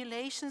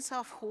simulations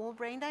of whole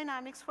brain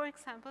dynamics. For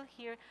example,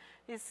 here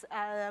is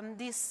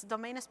this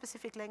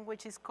domain-specific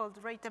language is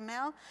called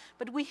RateML,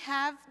 but we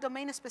have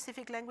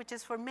domain-specific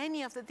languages for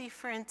many of the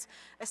different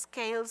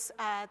scales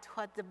at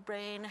what the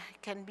brain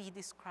can be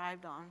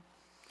described on.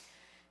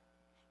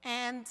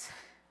 And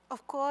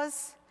of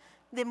course,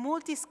 the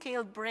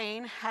multi-scale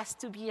brain has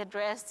to be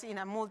addressed in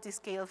a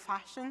multi-scale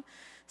fashion.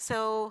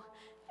 So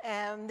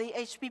the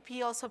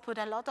HPP also put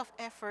a lot of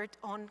effort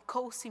on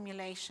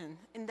co-simulation,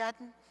 and that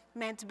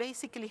meant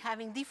basically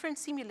having different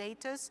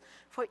simulators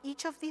for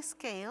each of these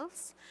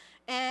scales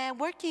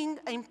working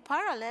in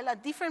parallel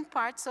at different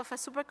parts of a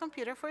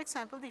supercomputer, for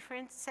example,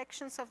 different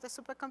sections of the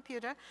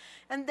supercomputer,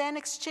 and then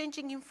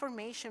exchanging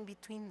information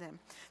between them.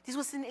 This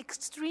was an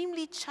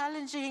extremely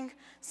challenging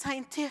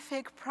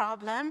scientific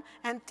problem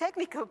and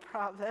technical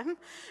problem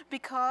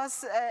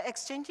because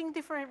exchanging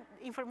different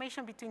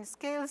information between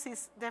scales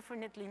is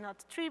definitely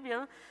not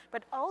trivial,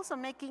 but also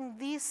making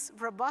this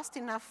robust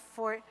enough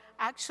for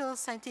actual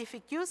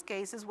scientific use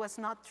cases was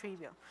not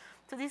trivial.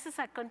 So this is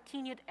a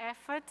continued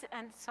effort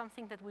and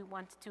something that we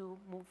want to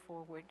move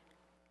forward.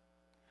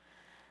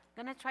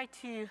 I'm going to try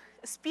to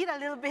speed a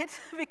little bit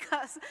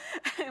because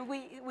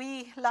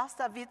we lost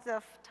a bit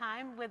of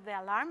time with the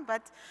alarm,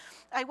 but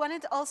I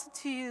wanted also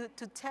to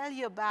tell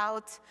you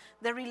about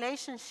the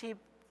relationship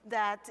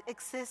that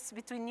exists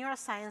between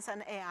neuroscience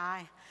and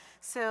AI.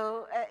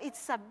 So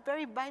it's a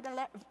very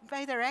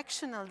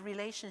bidirectional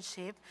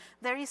relationship.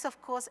 There is, of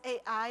course,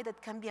 AI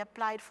that can be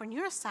applied for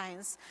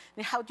neuroscience.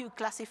 And how do you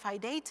classify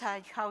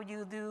data? How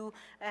you do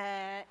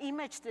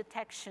image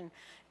detection?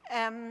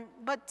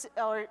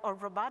 Or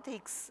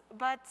robotics.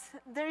 But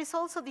there is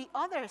also the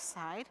other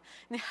side,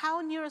 and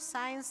how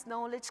neuroscience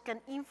knowledge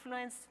can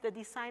influence the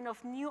design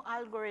of new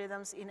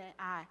algorithms in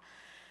AI.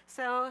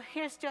 So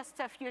here's just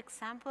a few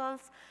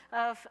examples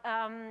of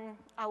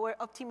our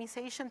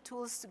optimization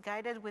tools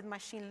guided with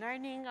machine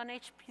learning on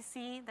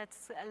HPC.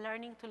 That's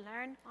learning to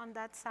learn on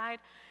that side.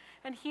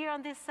 And here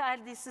on this side,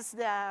 this is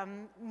the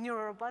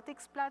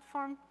neurorobotics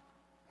platform,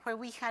 where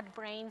we had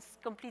brains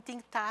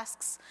completing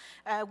tasks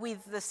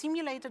with the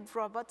simulated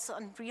robots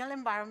on real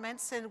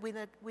environments and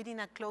within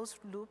a closed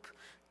loop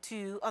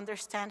to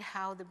understand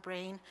how the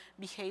brain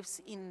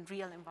behaves in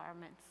real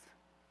environments.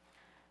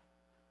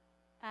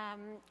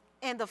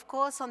 And of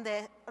course, on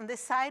the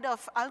side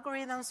of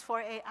algorithms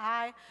for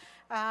AI,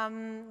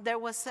 there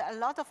was a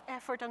lot of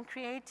effort on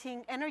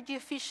creating energy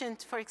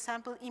efficient, for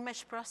example,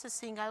 image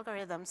processing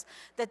algorithms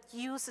that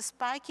use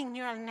spiking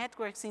neural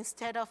networks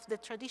instead of the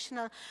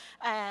traditional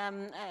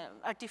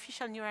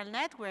artificial neural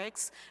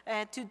networks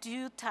to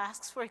do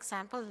tasks, for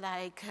example,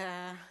 like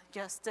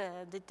just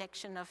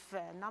detection of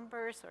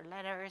numbers or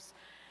letters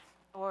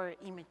or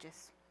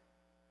images.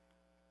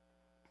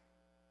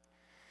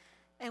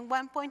 And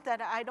one point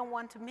that I don't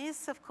want to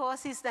miss, of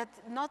course, is that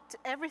not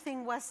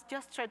everything was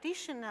just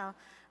traditional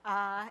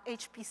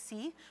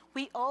HPC.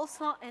 We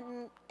also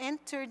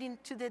entered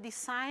into the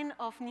design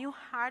of new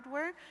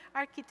hardware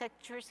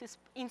architectures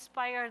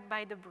inspired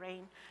by the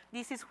brain.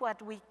 This is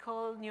what we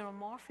call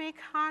neuromorphic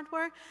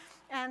hardware.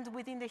 And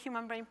within the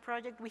Human Brain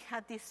Project, we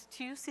had these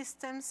two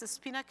systems, the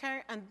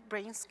Spinnaker and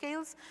brain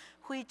scales,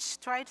 which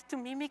tried to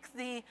mimic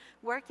the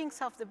workings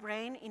of the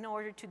brain in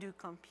order to do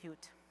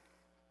compute.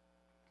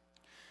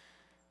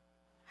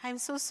 I'm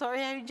so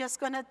sorry, I'm just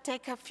going to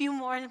take a few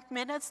more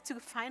minutes to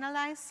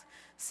finalize.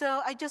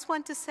 So I just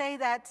want to say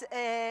that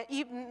the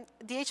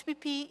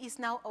HPP is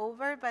now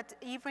over, but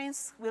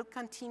eBrains will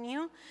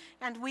continue,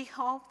 and we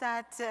hope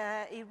that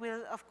it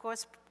will, of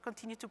course,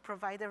 continue to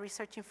provide a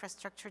research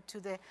infrastructure to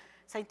the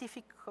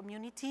scientific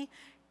community.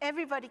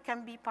 Everybody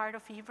can be part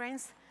of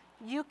eBrains.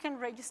 You can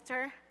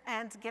register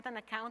and get an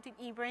account in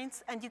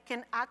eBrains, and you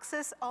can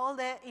access all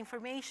the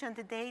information,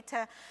 the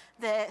data,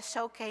 the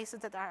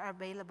showcases that are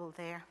available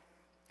there.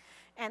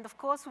 And of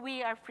course,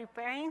 we are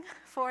preparing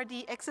for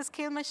the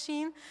exascale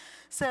machine,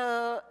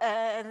 so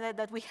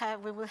that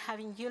we will have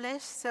in Juelich.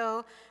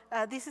 So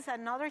this is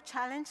another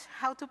challenge: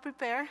 how to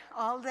prepare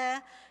all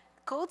the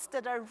codes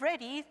that are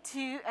ready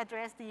to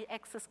address the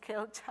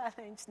exascale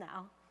challenge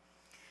now.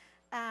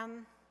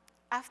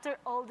 After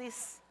all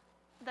this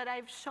that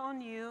I've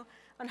shown you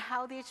on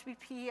how the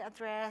HPP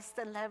addressed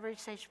and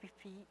leveraged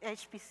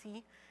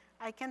HPC,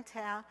 I can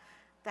tell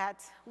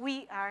that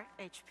we are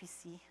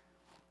HPC.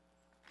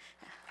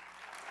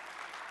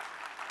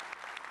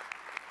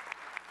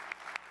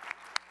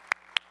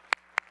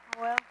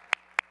 Well,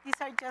 these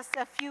are just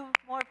a few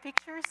more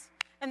pictures.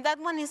 And that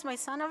one is my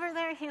son over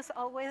there. He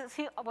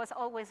was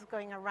always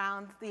going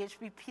around the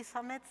HPP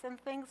summits and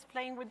things,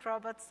 playing with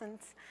robots, and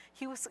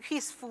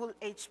he's full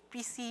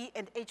HPC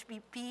and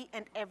HPP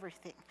and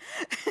everything.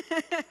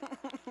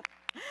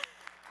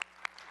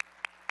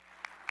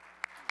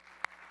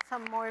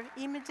 Some more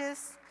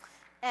images.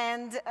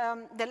 And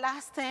the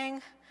last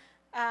thing,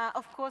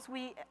 of course,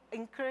 we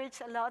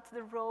encourage a lot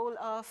the role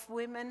of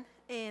women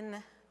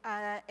in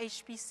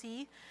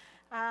HPC.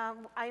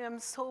 I am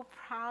so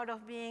proud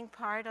of being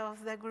part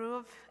of the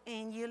group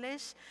in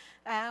Juelich,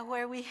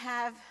 where we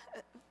have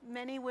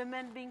many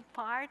women being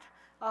part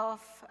of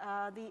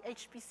the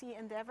HPC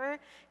endeavor,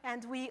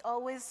 and we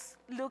always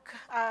look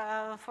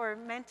for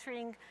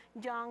mentoring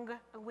young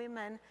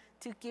women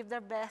to give their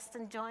best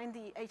and join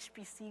the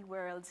HPC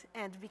world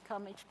and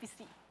become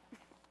HPC.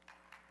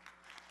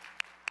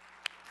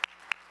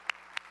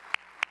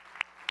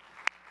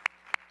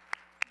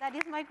 That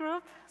is my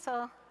group,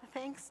 so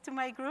thanks to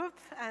my group,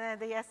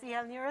 the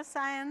SEL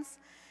Neuroscience,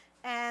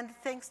 and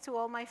thanks to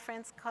all my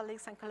friends,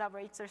 colleagues, and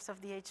collaborators of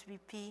the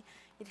HPP.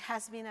 It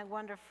has been a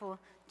wonderful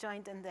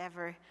joint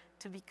endeavor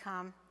to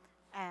become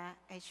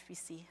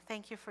HPC.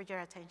 Thank you for your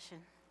attention.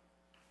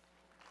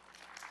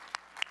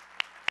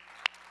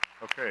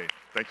 Okay,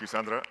 thank you,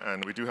 Sandra.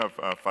 And we do have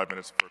 5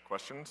 minutes for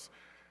questions.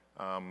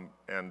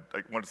 And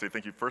I want to say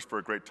thank you first for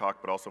a great talk,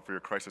 but also for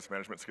your crisis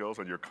management skills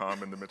and your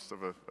calm in the midst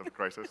of a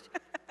crisis.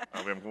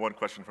 We have one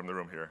question from the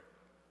room here.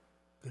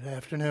 Good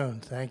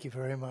afternoon. Thank you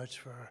very much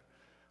for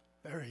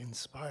a very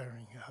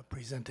inspiring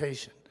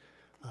presentation.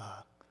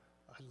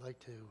 I'd like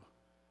to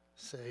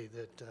say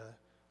that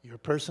your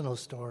personal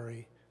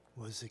story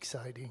was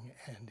exciting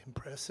and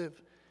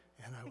impressive,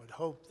 and I would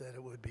hope that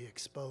it would be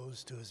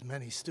exposed to as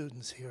many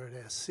students here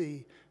at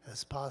SC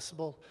as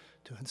possible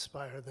to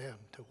inspire them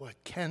to what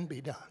can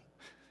be done.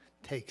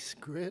 Takes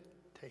grit,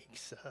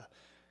 takes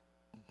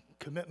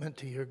commitment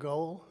to your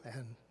goal,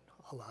 and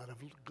a lot of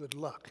good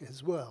luck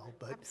as well.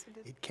 But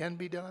Absolutely. it can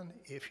be done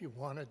if you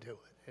want to do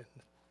it. And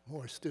the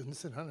more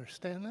students that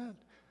understand that,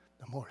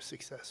 the more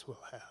success we'll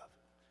have.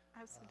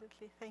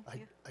 Absolutely, thank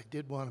you. I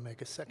did want to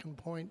make a second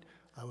point.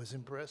 I was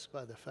impressed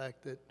by the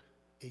fact that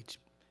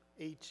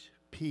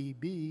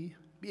HBP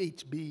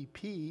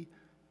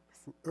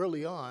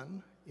early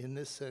on in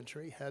this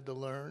century had to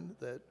learn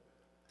that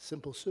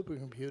simple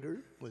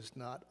supercomputer was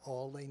not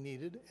all they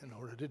needed in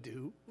order to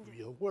do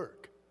real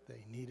work.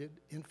 They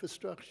needed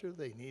infrastructure,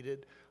 they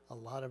needed a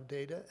lot of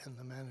data and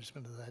the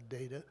management of that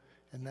data,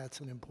 and that's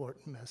an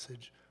important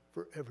message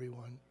for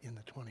everyone in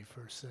the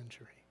 21st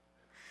century.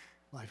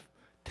 My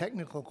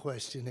technical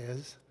question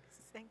is,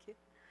 Thank you.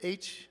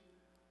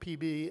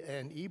 HPB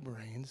and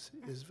eBrains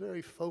is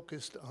very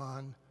focused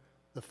on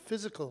the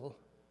physical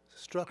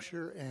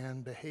structure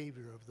and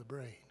behavior of the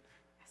brain.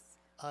 Yes.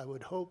 I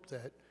would hope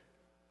that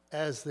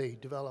as they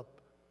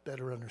develop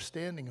better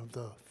understanding of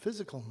the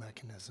physical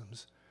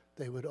mechanisms,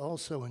 they would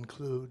also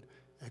include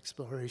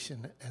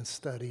exploration and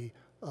study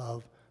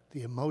of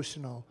the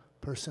emotional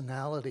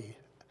personality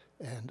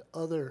and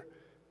other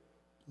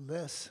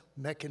less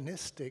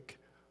mechanistic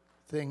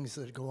things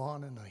that go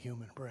on in the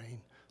human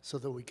brain so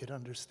that we could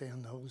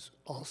understand those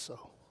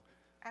also.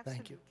 Absolutely.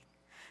 Thank you.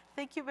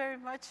 Thank you very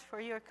much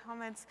for your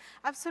comments.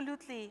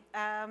 Absolutely.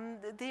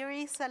 There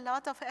is a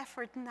lot of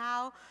effort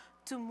now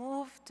to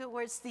move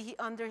towards the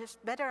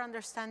better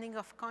understanding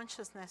of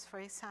consciousness, for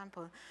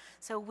example.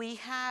 So we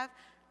have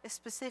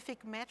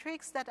specific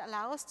metrics that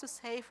allow us to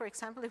say, for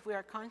example, if we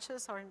are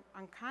conscious or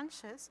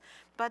unconscious,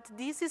 but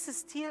this is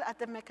still at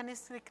the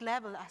mechanistic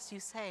level, as you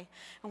say.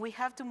 And we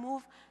have to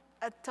move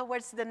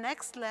towards the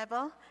next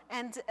level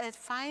and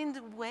find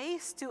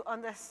ways to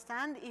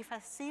understand if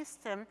a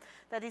system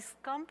that is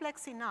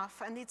complex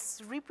enough and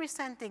it's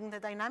representing the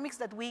dynamics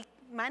that we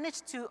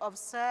manage to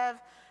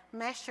observe,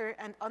 measure,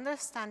 and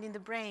understand in the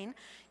brain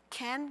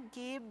can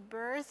give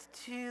birth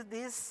to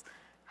this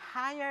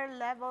higher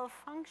level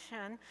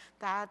function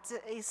that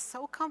is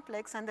so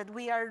complex and that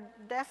we are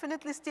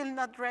definitely still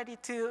not ready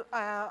to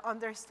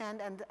understand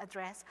and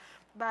address.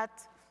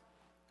 But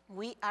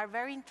we are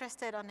very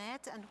interested on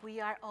it, and we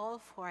are all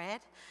for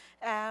it.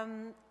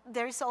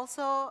 There is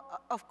also,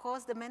 of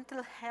course, the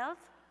mental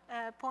health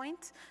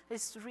point.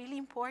 It's really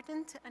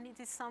important, and it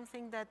is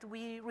something that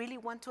we really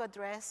want to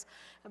address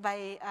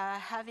by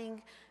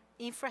having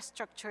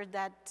infrastructure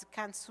that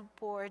can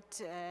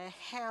support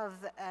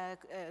health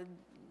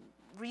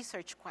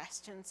research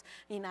questions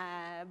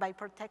by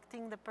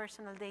protecting the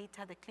personal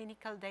data, the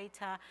clinical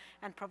data,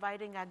 and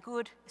providing a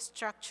good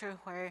structure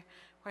where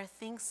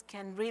things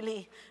can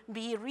really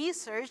be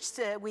researched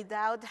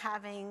without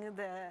having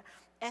the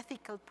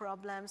ethical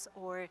problems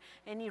or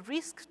any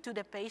risk to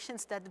the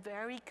patients that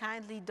very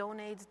kindly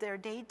donate their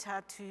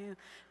data to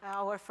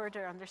our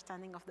further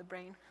understanding of the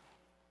brain.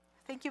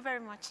 Thank you very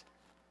much.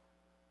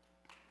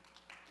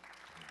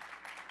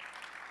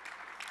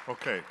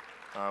 Okay,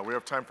 we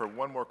have time for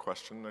one more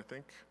question, I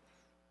think.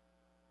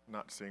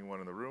 Not seeing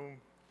one in the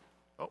room.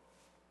 Oh,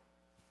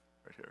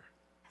 right here.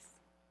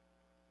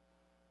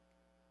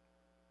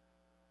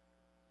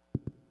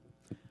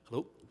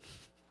 Hello.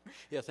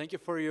 Yeah, thank you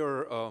for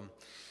your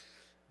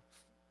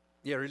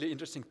really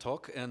interesting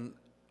talk. And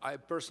I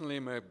personally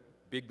am a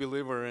big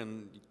believer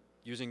in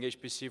using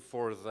HPC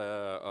for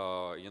the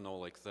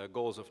like the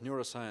goals of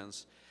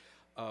neuroscience.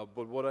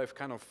 But what I've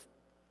kind of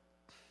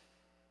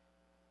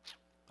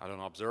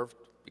observed,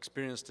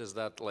 experienced is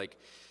that a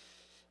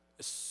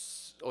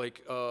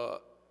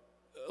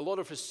lot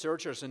of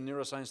researchers in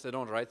neuroscience, they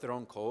don't write their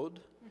own code.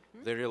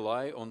 Mm-hmm. They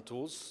rely on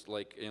tools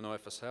like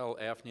FSL,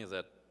 AFNI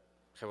that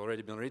have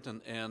already been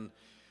written, and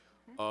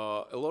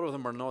a lot of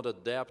them are not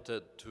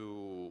adapted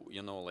to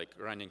like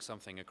running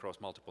something across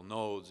multiple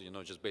nodes,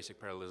 just basic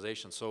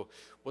parallelization. So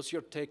what's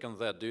your take on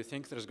that? Do you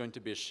think there's going to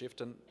be a shift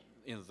in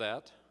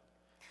that?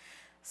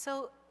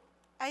 So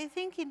I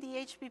think in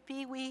the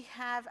HPP we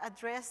have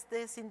addressed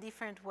this in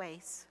different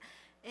ways.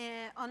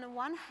 On the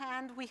one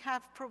hand, we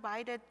have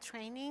provided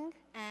training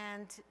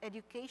and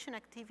education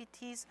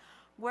activities,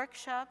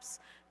 workshops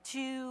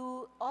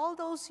to all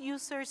those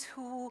users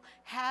who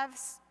have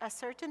a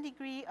certain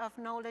degree of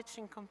knowledge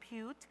in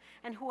compute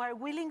and who are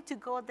willing to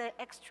go the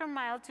extra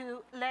mile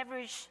to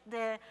leverage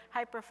the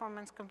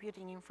high-performance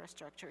computing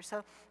infrastructure.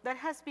 So that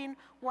has been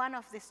one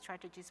of the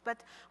strategies.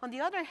 But on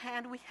the other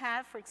hand, we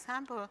have, for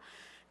example,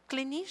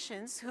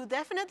 clinicians who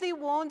definitely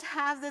won't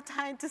have the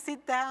time to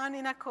sit down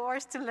in a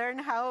course to learn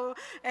how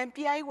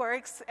MPI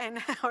works and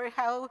or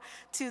how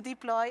to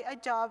deploy a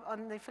job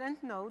on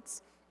different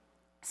nodes.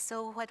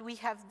 So what we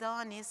have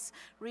done is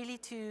really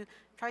to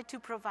try to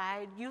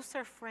provide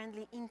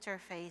user-friendly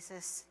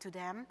interfaces to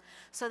them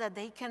so that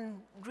they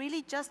can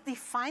really just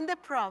define the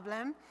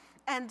problem,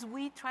 and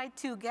we try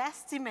to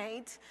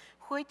guesstimate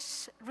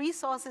which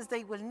resources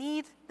they will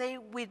need. They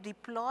will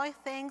deploy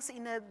things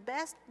in the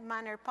best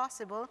manner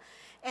possible,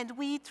 and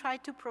we try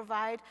to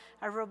provide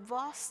a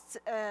robust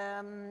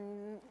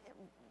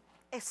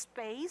a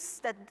space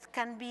that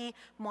can be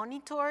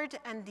monitored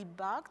and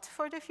debugged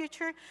for the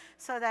future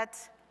so that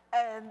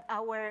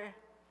our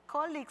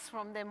colleagues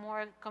from the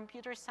more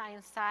computer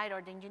science side or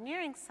the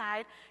engineering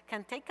side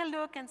can take a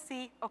look and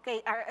see,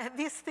 okay,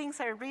 these things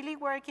are really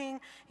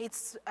working,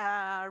 it's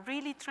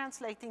really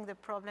translating the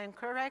problem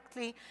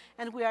correctly,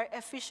 and we are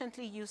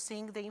efficiently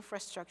using the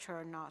infrastructure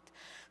or not.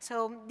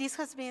 So this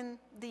has been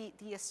the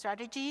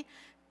strategy.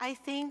 I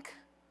think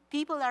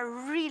people are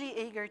really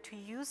eager to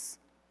use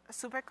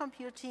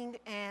supercomputing,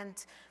 and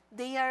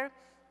they are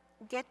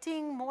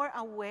getting more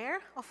aware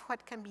of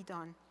what can be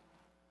done.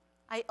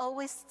 I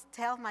always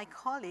tell my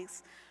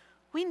colleagues,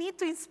 we need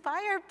to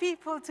inspire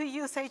people to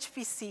use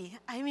HPC.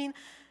 I mean,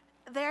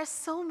 there are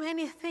so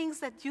many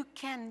things that you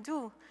can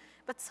do,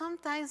 but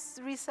sometimes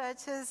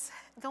researchers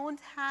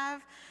don't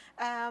have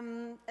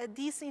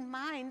this in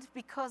mind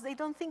because they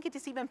don't think it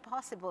is even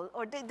possible,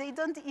 or they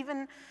don't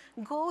even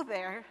go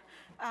there.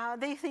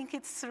 They think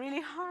it's really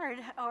hard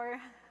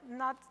or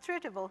not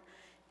treatable.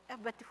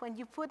 But when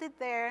you put it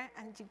there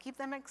and you give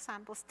them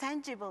examples,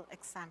 tangible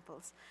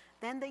examples,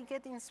 then they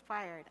get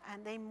inspired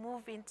and they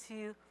move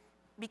into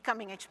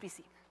becoming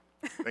HPC.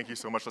 Thank you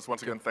so much. Let's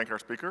once again thank our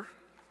speaker.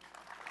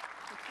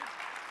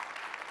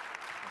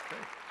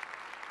 Okay.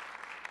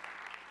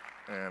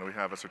 And we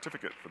have a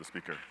certificate for the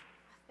speaker.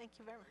 Thank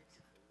you very much.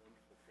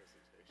 Wonderful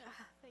presentation.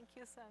 Thank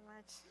you so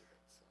much.